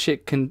which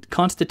it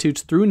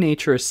constitutes through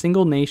nature a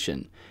single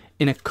nation,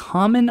 in a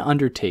common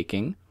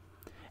undertaking,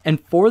 and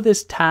for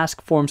this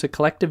task forms a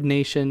collective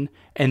nation,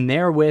 and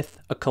therewith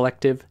a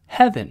collective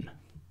heaven.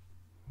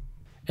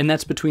 And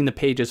that's between the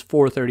pages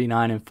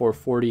 439 and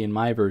 440 in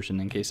my version,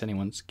 in case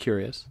anyone's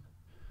curious.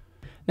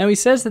 Now he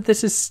says that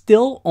this is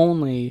still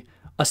only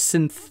a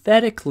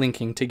synthetic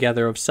linking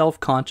together of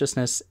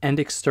self-consciousness and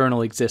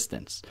external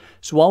existence.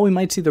 So while we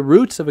might see the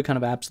roots of a kind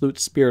of absolute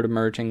spirit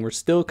emerging, we're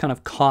still kind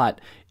of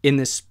caught in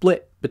this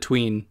split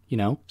between,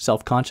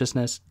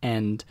 self-consciousness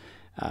and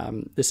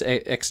this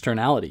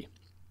externality.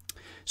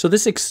 So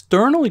this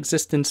external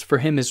existence for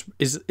him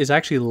is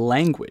actually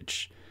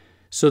language.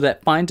 So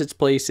that finds its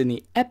place in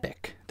the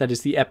epic, that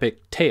is the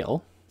epic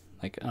tale,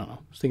 like, I don't know,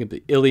 I was thinking of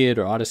the Iliad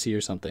or Odyssey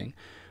or something,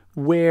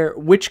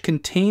 which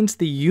contains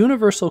the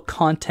universal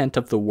content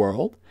of the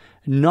world,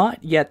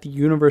 not yet the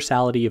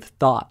universality of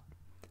thought.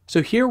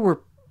 So here we're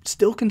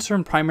still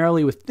concerned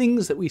primarily with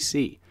things that we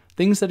see,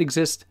 things that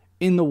exist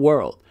in the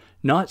world,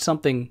 not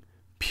something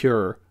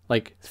pure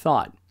like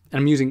thought. And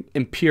I'm using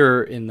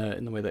impure in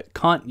the way that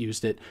Kant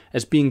used it,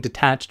 as being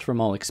detached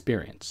from all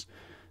experience.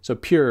 So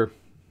pure,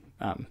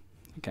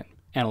 again,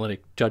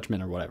 analytic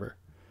judgment or whatever.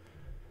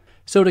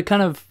 So to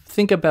kind of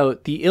think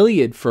about the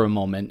Iliad for a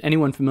moment,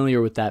 anyone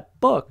familiar with that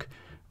book,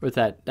 or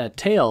that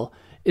tale,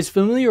 is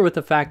familiar with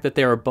the fact that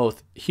there are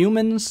both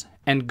humans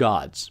and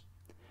gods.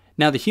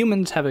 Now the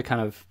humans have a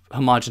kind of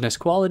homogeneous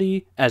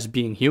quality as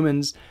being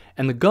humans,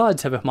 and the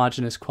gods have a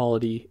homogeneous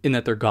quality in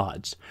that they're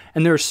gods.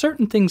 And there are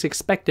certain things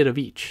expected of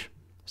each.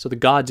 So the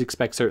gods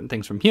expect certain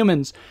things from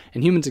humans,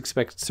 and humans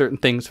expect certain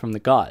things from the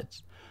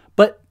gods.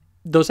 But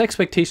those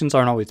expectations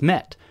aren't always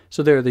met.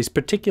 So there are these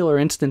particular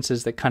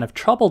instances that kind of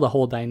trouble the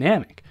whole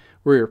dynamic,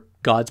 where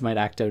gods might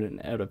act out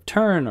of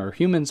turn, or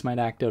humans might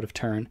act out of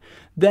turn,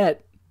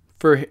 that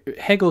for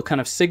Hegel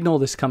kind of signal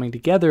this coming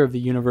together of the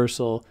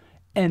universal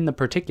and the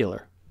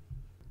particular.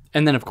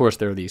 And then, of course,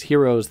 there are these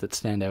heroes that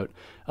stand out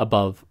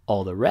above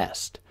all the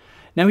rest.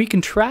 Now he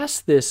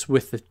contrasts this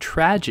with the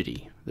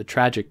tragedy, the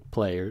tragic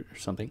play or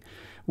something,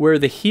 where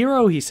the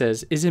hero, he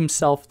says, is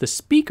himself the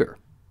speaker,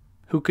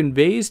 who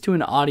conveys to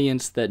an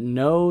audience that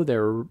know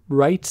their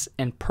rights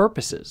and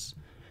purposes.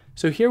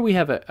 So here we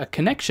have a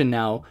connection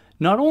now,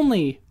 not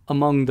only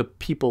among the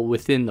people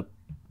within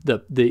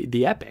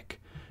the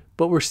epic,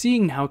 but we're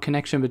seeing now a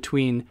connection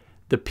between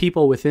the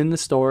people within the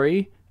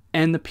story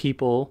and the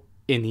people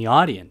in the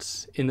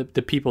audience, in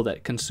the people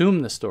that consume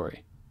the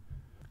story.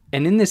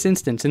 And in this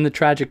instance, in the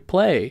tragic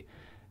play,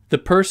 the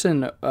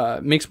person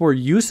makes more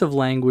use of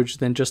language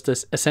than just to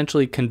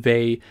essentially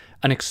convey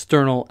an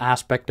external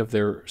aspect of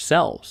their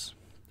selves,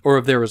 or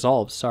of their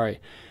resolves, sorry.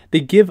 They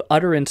give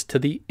utterance to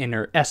the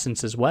inner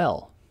essence as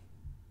well.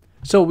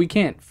 So we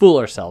can't fool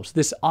ourselves.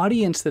 This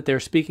audience that they're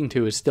speaking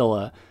to is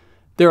still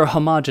they're a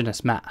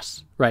homogeneous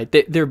mass, right?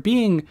 They're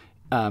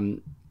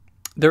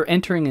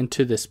entering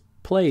into this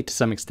play to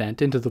some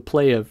extent, into the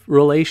play of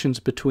relations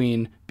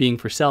between being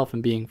for self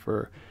and being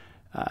for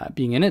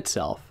being in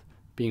itself,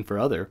 being for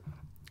other.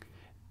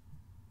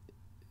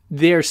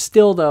 They're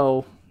still,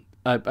 though,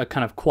 a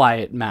kind of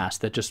quiet mass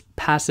that just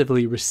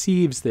passively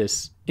receives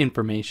this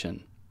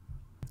information.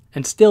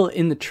 And still,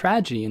 in the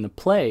tragedy, in the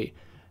play,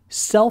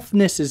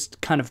 selfness is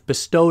kind of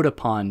bestowed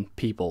upon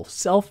people.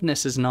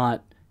 Selfness is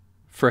not,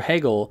 for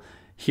Hegel,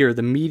 here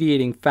the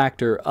mediating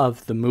factor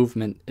of the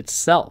movement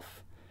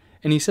itself.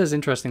 And he says,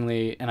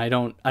 interestingly, and I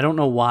don't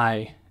know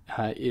why,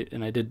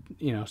 and I did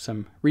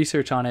some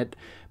research on it,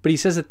 but he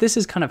says that this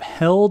is kind of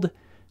held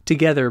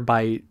together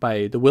by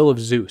the will of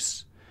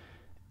Zeus.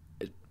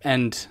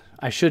 And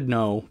I should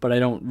know, but I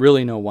don't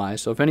really know why.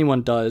 So if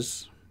anyone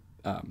does,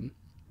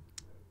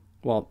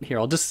 well, here,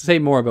 I'll just say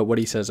more about what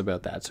he says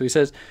about that. So he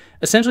says,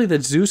 essentially,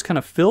 that Zeus kind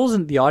of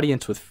fills the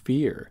audience with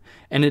fear,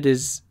 and it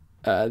is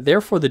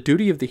therefore the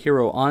duty of the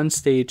hero on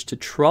stage to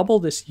trouble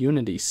this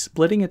unity,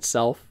 splitting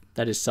itself,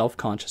 that is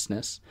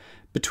self-consciousness,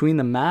 between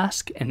the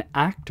mask and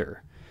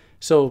actor.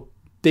 So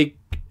the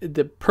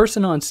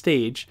person on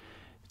stage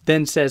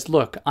then says,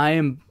 look, I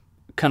am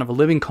kind of a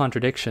living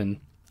contradiction.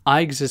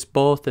 I exist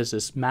both as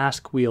this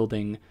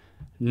mask-wielding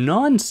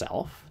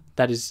non-self,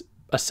 that is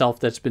a self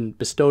that's been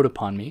bestowed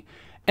upon me,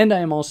 and I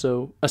am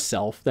also a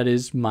self that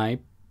is my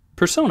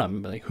persona,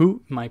 like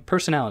my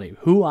personality,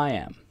 who I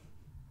am.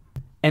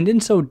 And in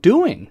so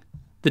doing,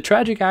 the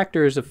tragic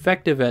actor is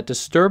effective at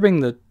disturbing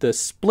the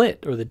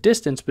split or the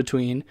distance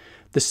between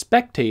the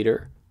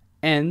spectator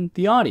and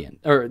the audience,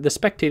 or the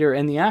spectator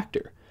and the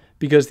actor,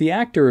 because the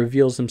actor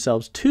reveals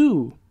themselves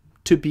to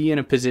be in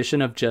a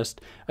position of just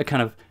a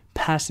kind of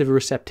passive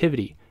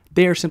receptivity.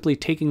 They are simply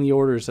taking the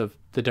orders of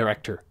the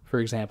director, for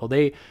example.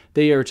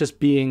 They are just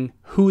being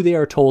who they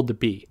are told to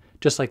be,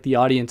 just like the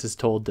audience is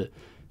told to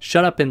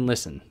shut up and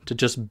listen, to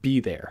just be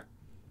there.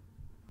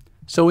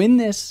 So in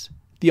this,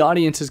 the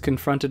audience is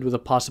confronted with a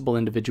possible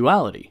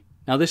individuality.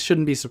 Now this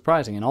shouldn't be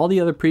surprising. In all the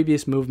other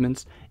previous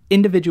movements,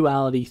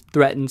 individuality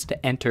threatens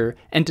to enter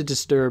and to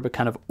disturb a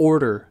kind of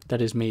order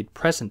that is made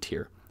present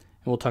here.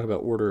 And we'll talk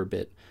about order a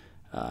bit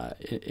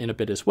in a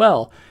bit as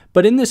well.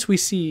 But in this we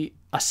see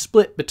a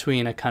split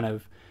between a kind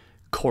of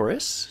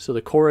chorus. So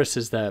the chorus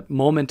is that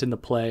moment in the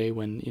play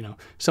when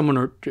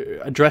someone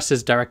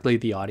addresses directly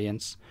the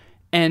audience,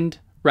 and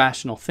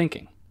rational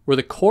thinking, where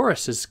the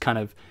chorus is kind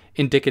of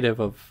indicative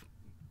of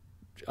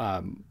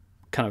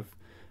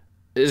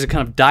is a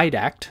kind of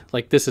didact,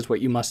 like this is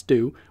what you must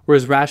do,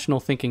 whereas rational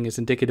thinking is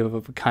indicative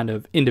of a kind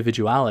of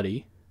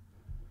individuality.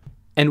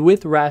 And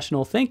with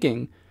rational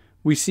thinking,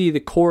 we see the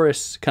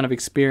chorus kind of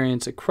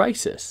experience a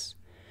crisis.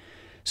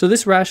 So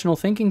this rational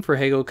thinking for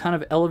Hegel kind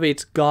of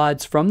elevates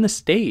gods from the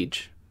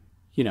stage,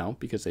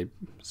 because they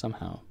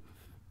somehow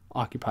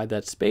occupied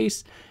that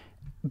space,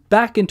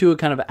 back into a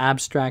kind of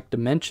abstract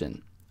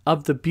dimension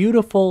of the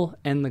beautiful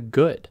and the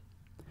good.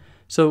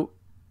 So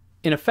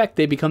in effect,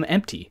 they become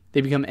empty.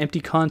 They become empty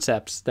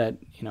concepts that,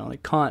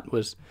 like Kant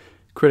was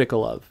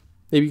critical of.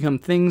 They become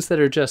things that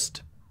are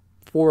just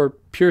for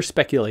pure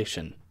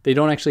speculation. They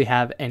don't actually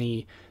have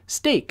any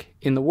stake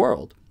in the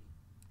world.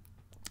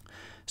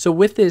 So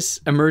with this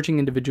emerging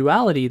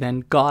individuality,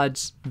 then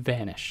gods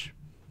vanish.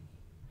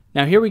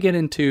 Now here we get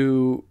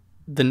into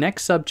the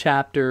next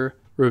subchapter,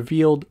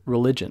 revealed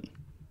religion.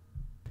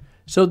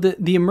 So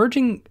the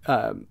emerging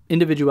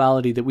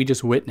individuality that we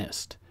just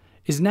witnessed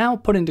is now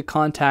put into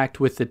contact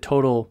with the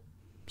total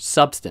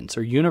substance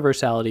or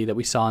universality that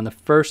we saw in the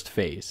first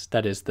phase,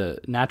 that is the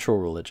natural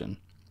religion.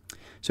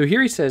 So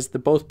here he says that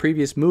both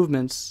previous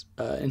movements,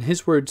 in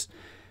his words,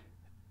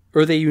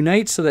 or they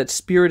unite so that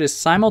spirit is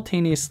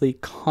simultaneously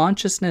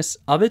consciousness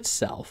of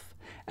itself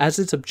as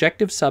its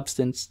objective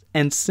substance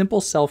and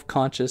simple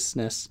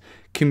self-consciousness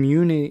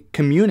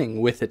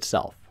communing with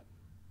itself.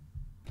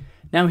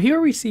 Now here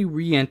we see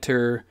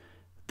re-enter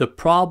the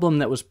problem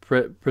that was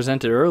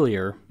presented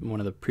earlier in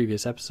one of the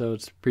previous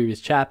episodes, previous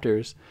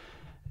chapters,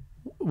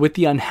 with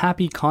the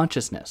unhappy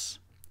consciousness.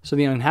 So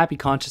the unhappy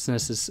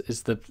consciousness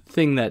is the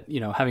thing that,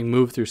 having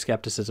moved through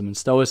skepticism and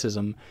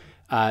stoicism,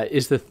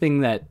 is the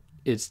thing that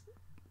is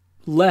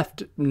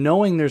left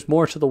knowing there's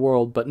more to the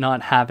world, but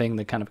not having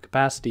the kind of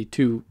capacity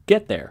to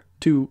get there,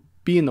 to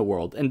be in the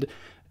world, and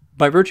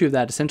by virtue of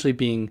that, essentially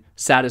being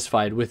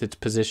satisfied with its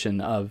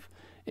position of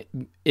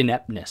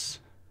ineptness.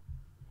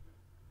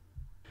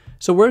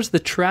 So whereas the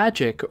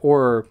tragic,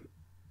 or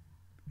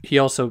he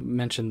also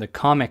mentioned the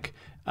comic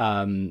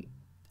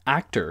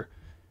actor,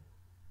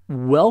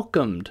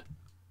 welcomed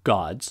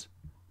gods,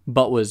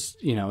 but was,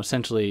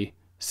 essentially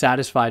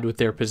satisfied with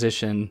their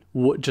position,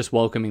 just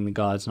welcoming the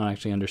gods, not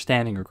actually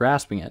understanding or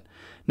grasping it.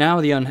 Now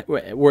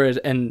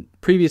and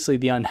previously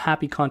the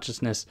unhappy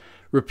consciousness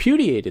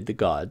repudiated the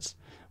gods.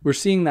 We're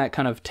seeing that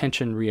kind of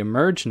tension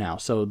reemerge now.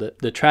 So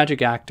the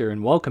tragic actor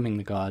in welcoming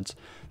the gods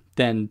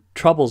then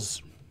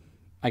troubles,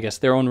 I guess,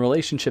 their own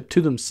relationship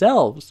to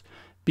themselves,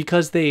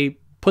 because they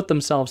put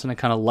themselves in a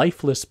kind of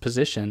lifeless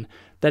position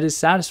that is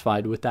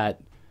satisfied with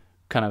that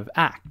kind of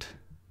act.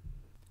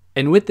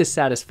 And with this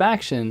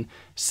satisfaction,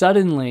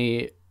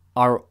 suddenly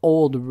our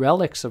old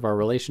relics of our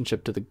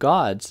relationship to the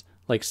gods,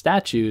 like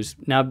statues,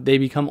 now they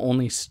become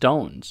only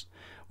stones,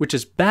 which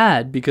is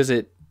bad because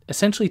it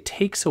essentially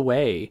takes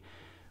away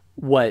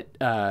what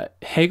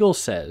Hegel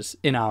says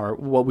in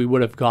what we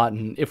would have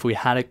gotten if we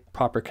had a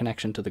proper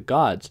connection to the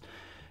gods.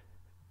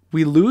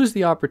 We lose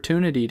the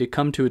opportunity to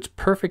come to its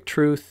perfect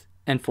truth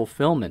and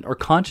fulfillment, or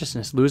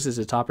consciousness loses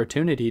its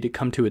opportunity to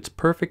come to its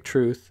perfect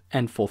truth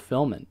and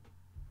fulfillment.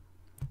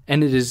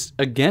 And it is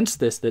against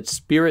this that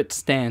spirit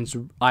stands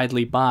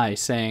idly by,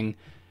 saying,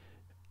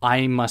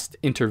 I must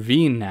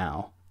intervene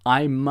now.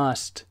 I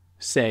must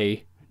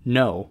say,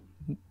 no,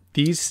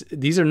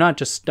 these are not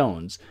just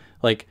stones.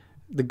 Like,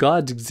 the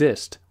gods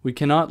exist. We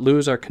cannot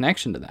lose our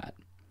connection to that.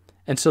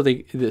 And so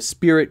the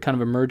spirit kind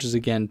of emerges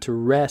again to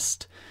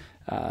wrest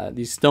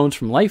these stones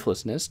from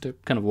lifelessness, to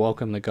kind of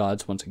welcome the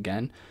gods once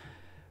again,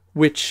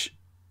 which,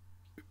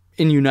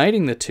 in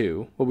uniting the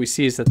two, what we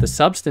see is that the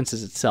substance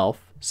is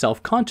itself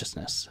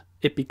self-consciousness.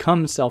 It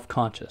becomes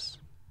self-conscious.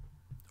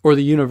 Or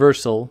the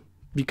universal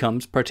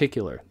becomes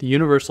particular, the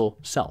universal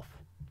self.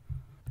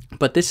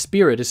 But this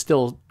spirit is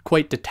still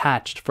quite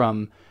detached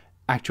from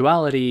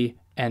actuality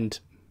and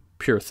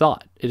pure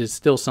thought. It is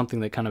still something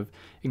that kind of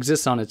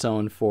exists on its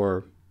own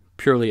for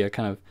purely a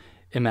kind of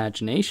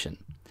imagination.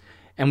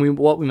 And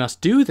what we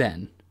must do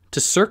then to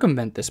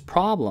circumvent this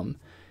problem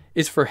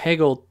is, for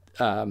Hegel,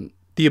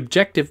 the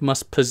objective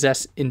must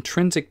possess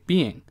intrinsic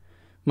being,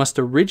 must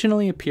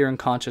originally appear in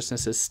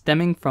consciousness as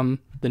stemming from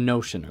the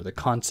notion or the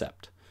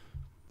concept.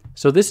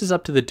 So this is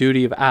up to the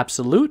duty of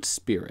absolute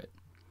spirit,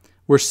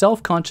 where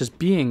self-conscious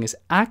being is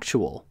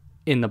actual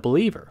in the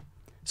believer.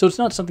 So it's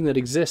not something that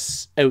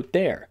exists out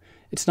there.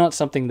 It's not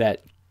something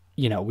that,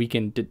 we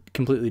can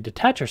completely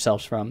detach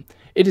ourselves from.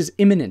 It is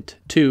immanent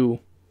to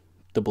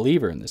the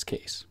believer in this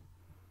case.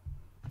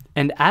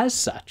 And as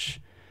such,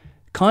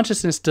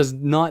 consciousness does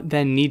not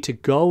then need to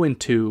go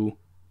into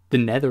the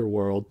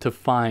netherworld to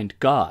find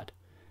God.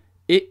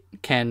 It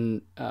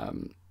can,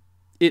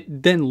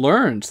 it then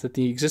learns that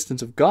the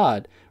existence of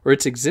God, or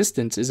its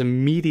existence, is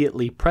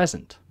immediately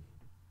present.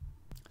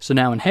 So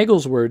now in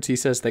Hegel's words, he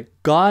says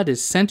that God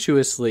is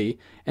sensuously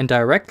and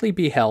directly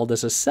beheld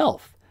as a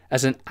self,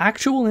 as an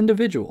actual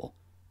individual.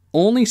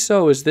 Only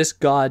so is this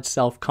God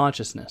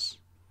self-consciousness.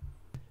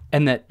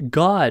 And that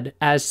God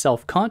as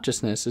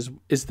self-consciousness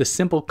is the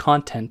simple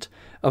content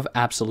of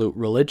absolute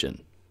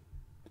religion.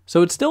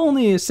 So it's still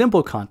only a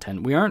simple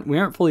content. We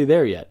aren't fully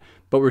there yet,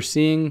 but we're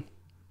seeing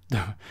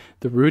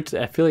the roots.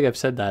 I feel like I've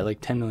said that like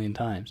 10 million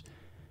times.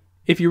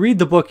 If you read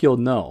the book, you'll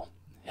know.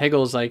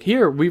 Hegel's like,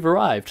 here, we've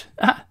arrived.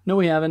 No,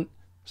 we haven't.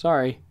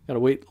 Sorry, gotta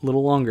wait a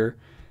little longer.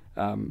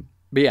 But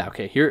yeah,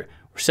 okay, here,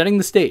 we're setting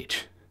the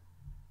stage.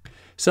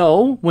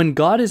 So when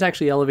God is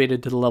actually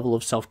elevated to the level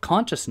of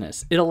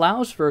self-consciousness, it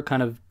allows for a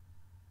kind of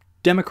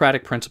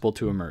democratic principle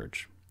to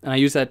emerge. And I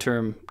use that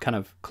term kind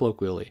of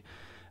colloquially.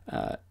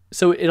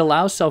 So it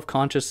allows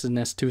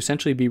self-consciousness to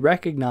essentially be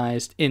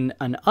recognized in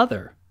an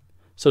other.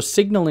 So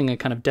signaling a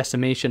kind of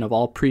decimation of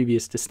all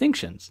previous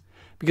distinctions.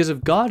 Because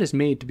if God is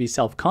made to be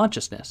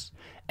self-consciousness,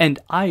 and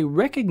I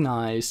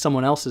recognize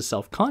someone else's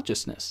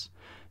self-consciousness,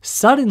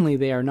 suddenly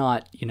they are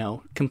not,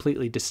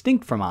 completely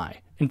distinct from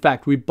I. In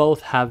fact, we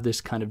both have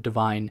this kind of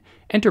divine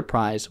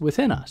enterprise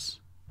within us.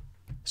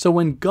 So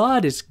when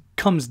God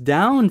comes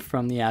down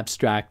from the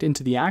abstract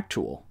into the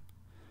actual,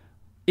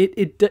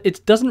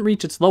 it doesn't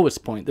reach its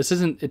lowest point. This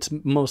isn't its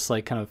most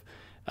like kind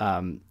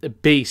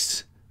of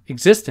base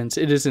existence.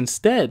 It is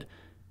instead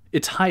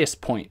its highest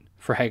point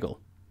for Hegel.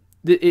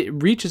 It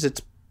reaches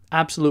its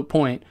absolute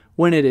point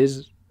when it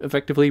is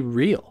effectively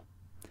real.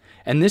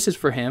 And this is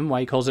for him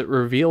why he calls it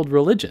revealed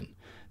religion,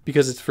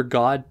 because it's for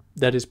God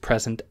that is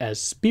present as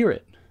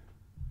spirit.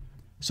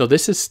 So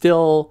this is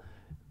still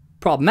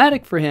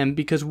problematic for him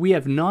because we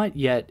have not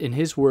yet, in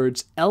his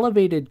words,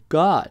 elevated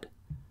God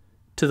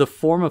to the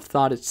form of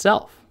thought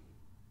itself,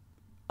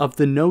 of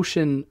the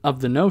notion, or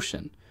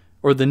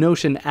the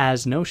notion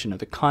as notion, or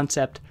the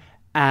concept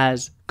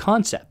as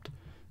concept.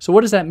 So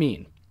what does that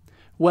mean?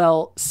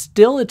 Well,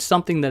 still it's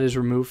something that is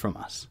removed from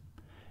us.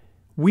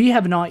 We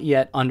have not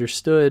yet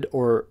understood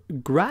or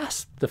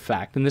grasped the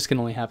fact, and this can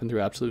only happen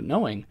through absolute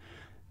knowing,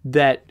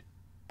 that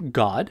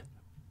God,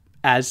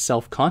 as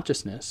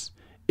self-consciousness,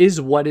 is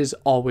what is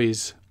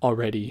always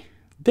already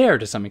there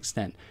to some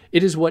extent.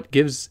 It is what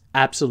gives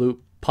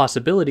absolute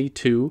possibility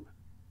to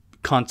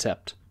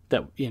concept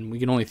that, and we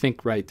can only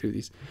think right through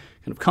these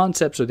kind of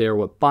concepts, or they're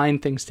what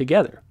bind things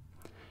together.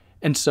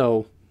 And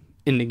so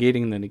in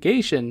negating the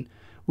negation,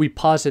 we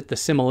posit the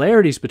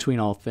similarities between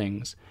all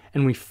things,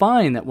 and we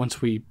find that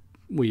once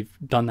we've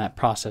done that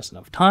process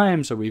enough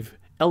times, or we've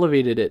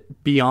elevated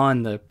it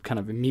beyond the kind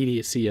of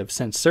immediacy of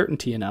sense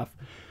certainty enough,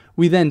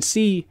 we then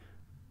see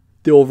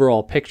the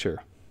overall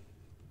picture.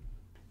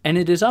 And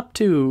it is up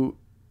to,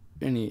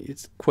 and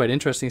it's quite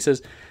interesting, he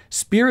says,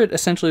 spirit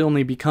essentially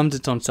only becomes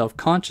its own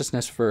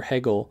self-consciousness for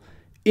Hegel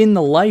in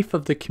the life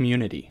of the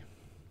community.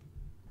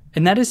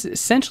 And that is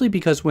essentially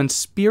because when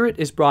spirit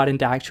is brought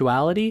into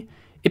actuality,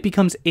 it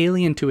becomes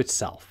alien to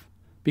itself.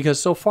 Because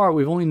so far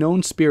we've only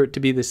known spirit to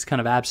be this kind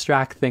of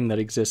abstract thing that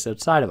exists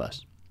outside of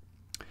us.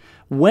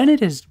 When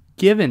it is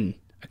given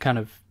a kind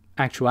of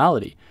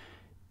actuality,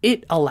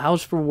 it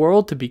allows for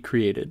world to be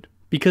created,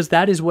 because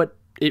that is what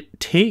it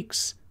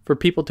takes for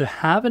people to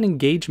have an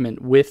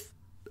engagement with,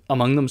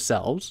 among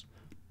themselves,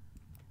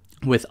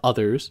 with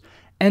others,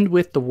 and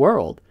with the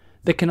world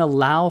that can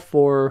allow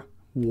for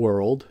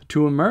world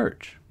to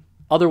emerge.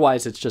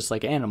 Otherwise, it's just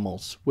like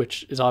animals,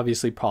 which is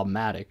obviously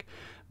problematic,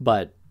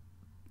 but,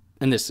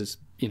 and this is,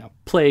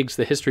 plagues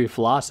the history of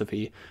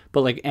philosophy,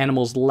 but like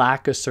animals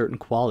lack a certain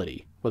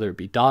quality, whether it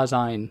be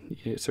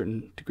Dasein, a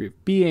certain degree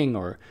of being,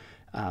 or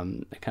a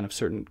kind of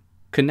certain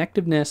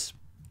connectiveness.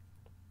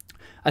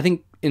 I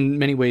think in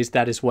many ways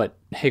that is what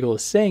Hegel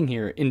is saying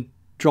here in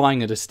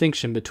drawing a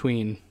distinction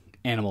between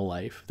animal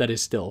life that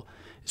is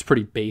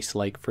pretty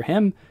base-like for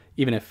him,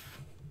 even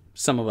if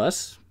some of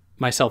us,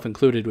 myself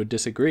included, would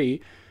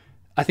disagree.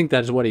 I think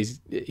that is what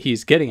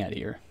he's getting at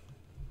here.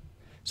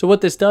 So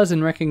what this does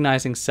in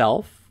recognizing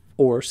self,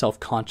 or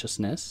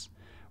self-consciousness,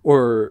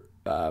 or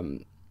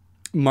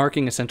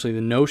marking essentially the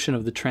notion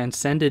of the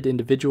transcended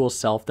individual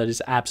self that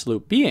is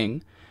absolute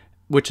being,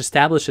 which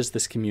establishes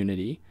this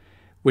community,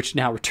 which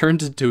now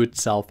returns into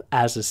itself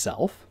as a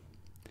self,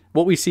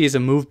 what we see is a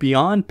move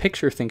beyond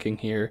picture thinking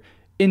here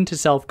into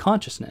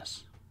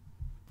self-consciousness.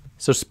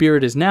 So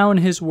spirit is now, in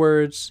his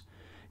words,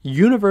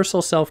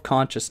 universal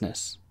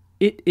self-consciousness.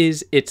 It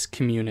is its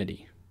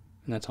community.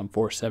 And that's on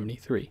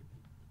 473.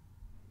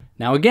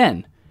 Now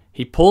again,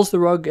 he pulls the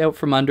rug out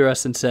from under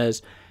us and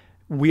says,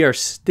 we are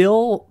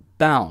still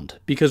bound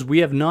because we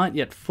have not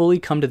yet fully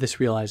come to this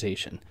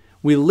realization.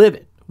 We live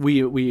it.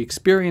 We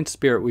experience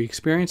spirit. We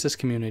experience this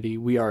community.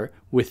 We are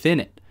within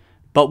it.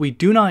 But we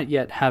do not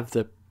yet have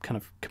the kind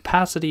of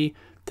capacity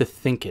to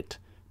think it,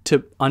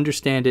 to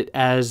understand it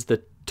as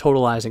the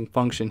totalizing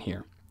function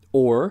here,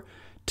 or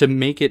to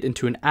make it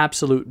into an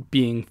absolute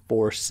being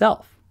for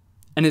self.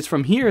 And it's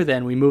from here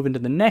then we move into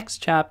the next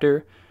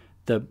chapter,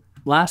 the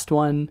last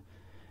one,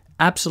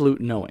 absolute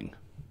knowing.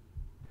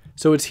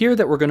 So it's here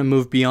that we're going to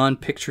move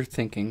beyond picture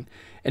thinking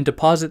and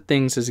deposit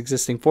things as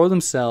existing for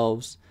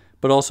themselves,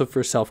 but also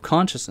for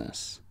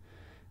self-consciousness,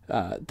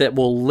 that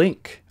will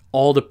link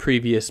all the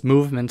previous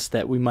movements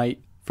that we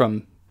might,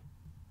 from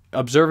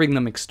observing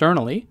them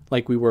externally,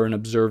 like we were in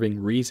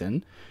observing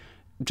reason,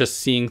 just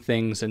seeing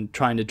things and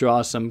trying to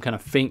draw some kind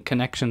of faint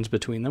connections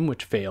between them,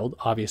 which failed,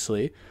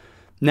 obviously.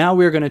 Now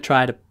we're going to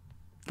try to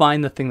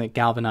find the thing that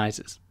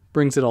galvanizes,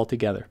 brings it all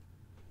together.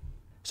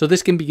 So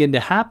this can begin to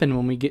happen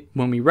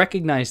when we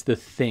recognize the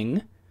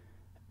thing,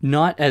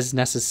 not as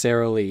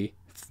necessarily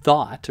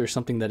thought or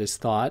something that is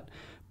thought,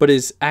 but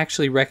is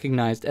actually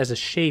recognized as a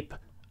shape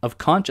of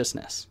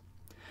consciousness.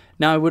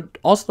 Now, I would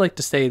also like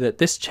to say that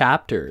this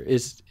chapter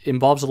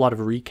involves a lot of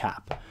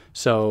recap.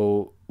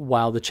 So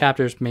while the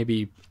chapter's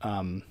maybe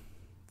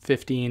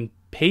 15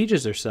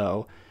 pages or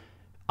so,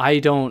 I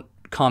don't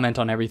comment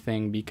on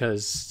everything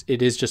because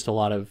it is just a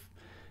lot of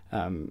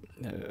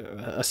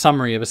a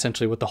summary of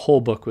essentially what the whole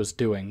book was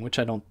doing, which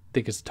I don't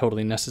think is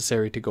totally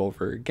necessary to go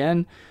over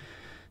again.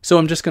 So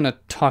I'm just going to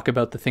talk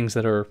about the things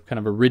that are kind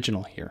of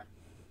original here.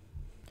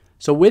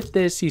 So with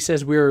this, he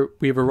says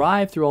we've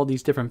arrived through all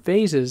these different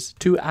phases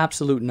to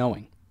absolute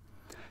knowing.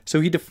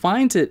 So he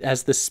defines it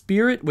as the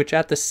spirit which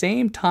at the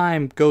same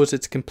time gives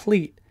its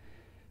complete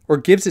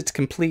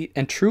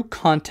and true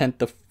content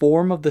the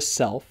form of the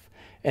self,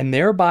 and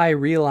thereby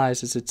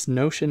realizes its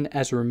notion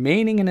as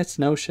remaining in its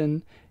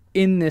notion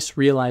in this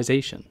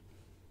realization.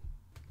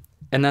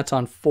 And that's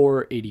on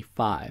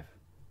 485.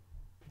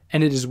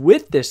 And it is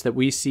with this that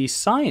we see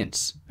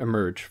science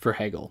emerge for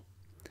Hegel.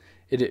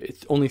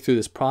 It's only through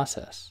this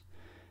process.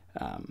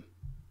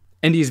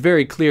 And he's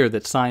very clear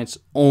that science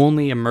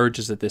only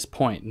emerges at this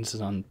point. And this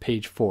is on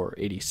page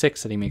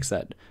 486 that he makes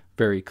that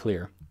very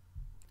clear.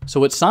 So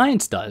what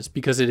science does,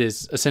 because it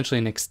is essentially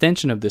an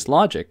extension of this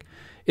logic,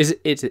 is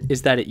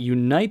that it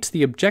unites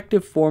the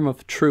objective form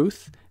of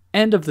truth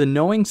and of the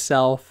knowing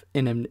self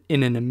in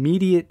an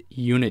immediate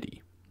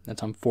unity.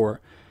 That's on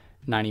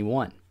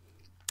 491.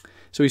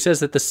 So he says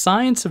that the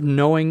science of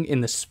knowing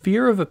in the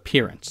sphere of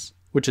appearance,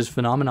 which is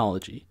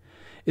phenomenology,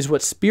 is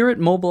what spirit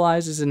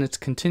mobilizes in its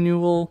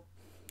continual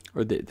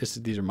or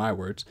these are my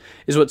words,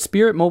 is what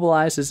spirit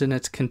mobilizes in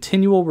its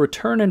continual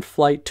return and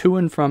flight to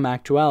and from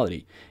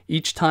actuality,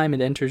 each time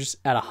it enters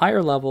at a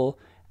higher level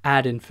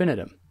ad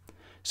infinitum.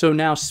 So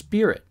now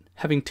spirit,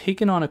 having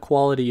taken on a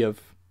quality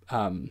of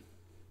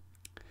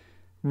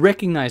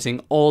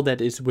recognizing all that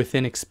is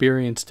within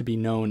experience to be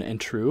known and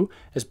true,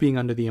 as being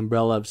under the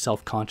umbrella of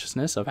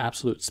self-consciousness, of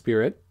absolute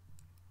spirit,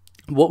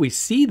 what we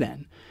see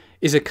then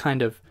is a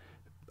kind of,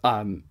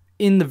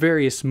 in the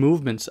various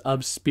movements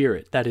of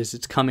spirit, that is,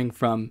 it's coming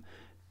from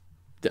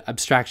the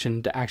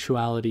abstraction to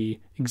actuality,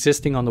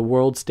 existing on the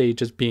world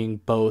stage as being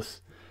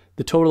both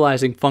the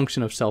totalizing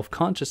function of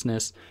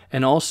self-consciousness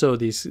and also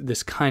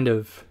this kind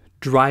of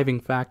driving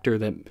factor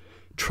that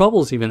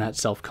troubles even that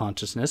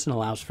self-consciousness and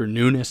allows for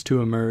newness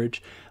to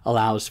emerge,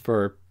 allows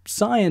for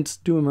science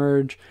to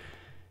emerge.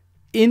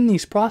 In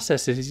these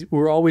processes,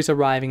 we're always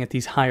arriving at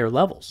these higher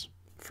levels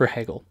for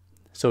Hegel.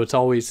 So it's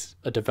always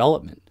a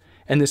development.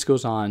 And this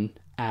goes on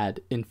ad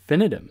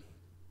infinitum.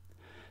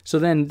 So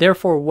then,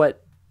 therefore,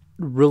 what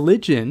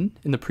religion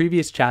in the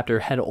previous chapter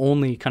had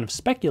only kind of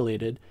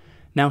speculated,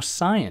 now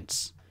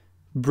science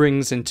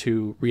brings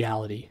into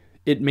reality.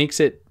 It makes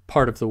it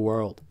part of the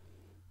world.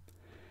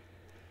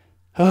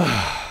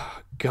 Oh,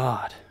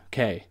 God.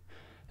 Okay.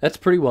 That's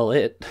pretty well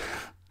it.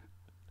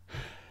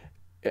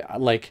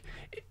 Like,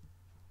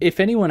 if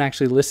anyone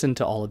actually listened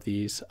to all of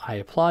these, I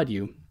applaud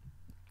you.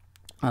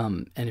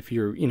 And if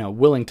you're,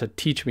 willing to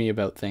teach me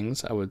about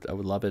things, I would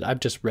love it. I've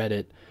just read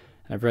it.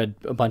 And I've read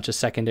a bunch of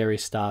secondary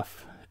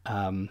stuff.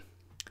 And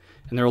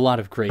there are a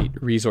lot of great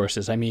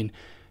resources. I mean,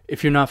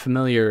 if you're not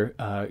familiar,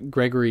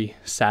 Gregory B.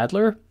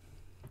 Sadler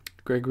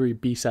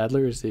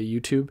is the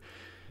YouTube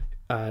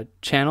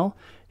channel.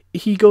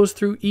 He goes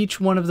through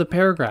each one of the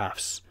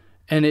paragraphs,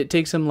 and it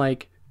takes him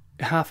like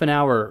half an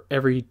hour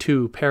every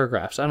 2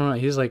 paragraphs. I don't know.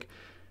 He's like,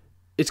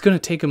 it's going to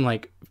take him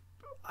like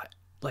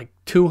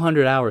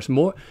 200 hours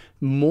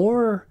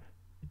more.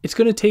 It's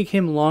going to take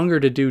him longer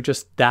to do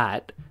just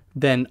that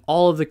than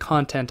all of the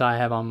content I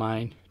have on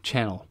my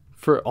channel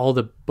for all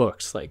the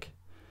books.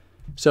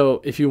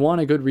 So if you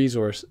want a good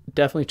resource,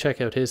 definitely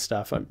check out his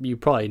stuff. You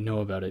probably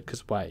know about it,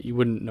 because why? You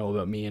wouldn't know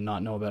about me and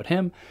not know about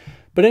him.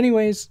 But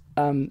anyways,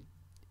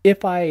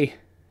 if I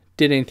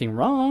did anything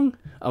wrong,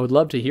 I would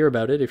love to hear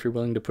about it if you're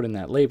willing to put in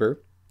that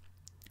labor.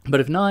 But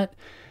if not,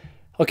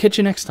 I'll catch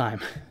you next time.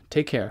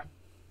 Take care.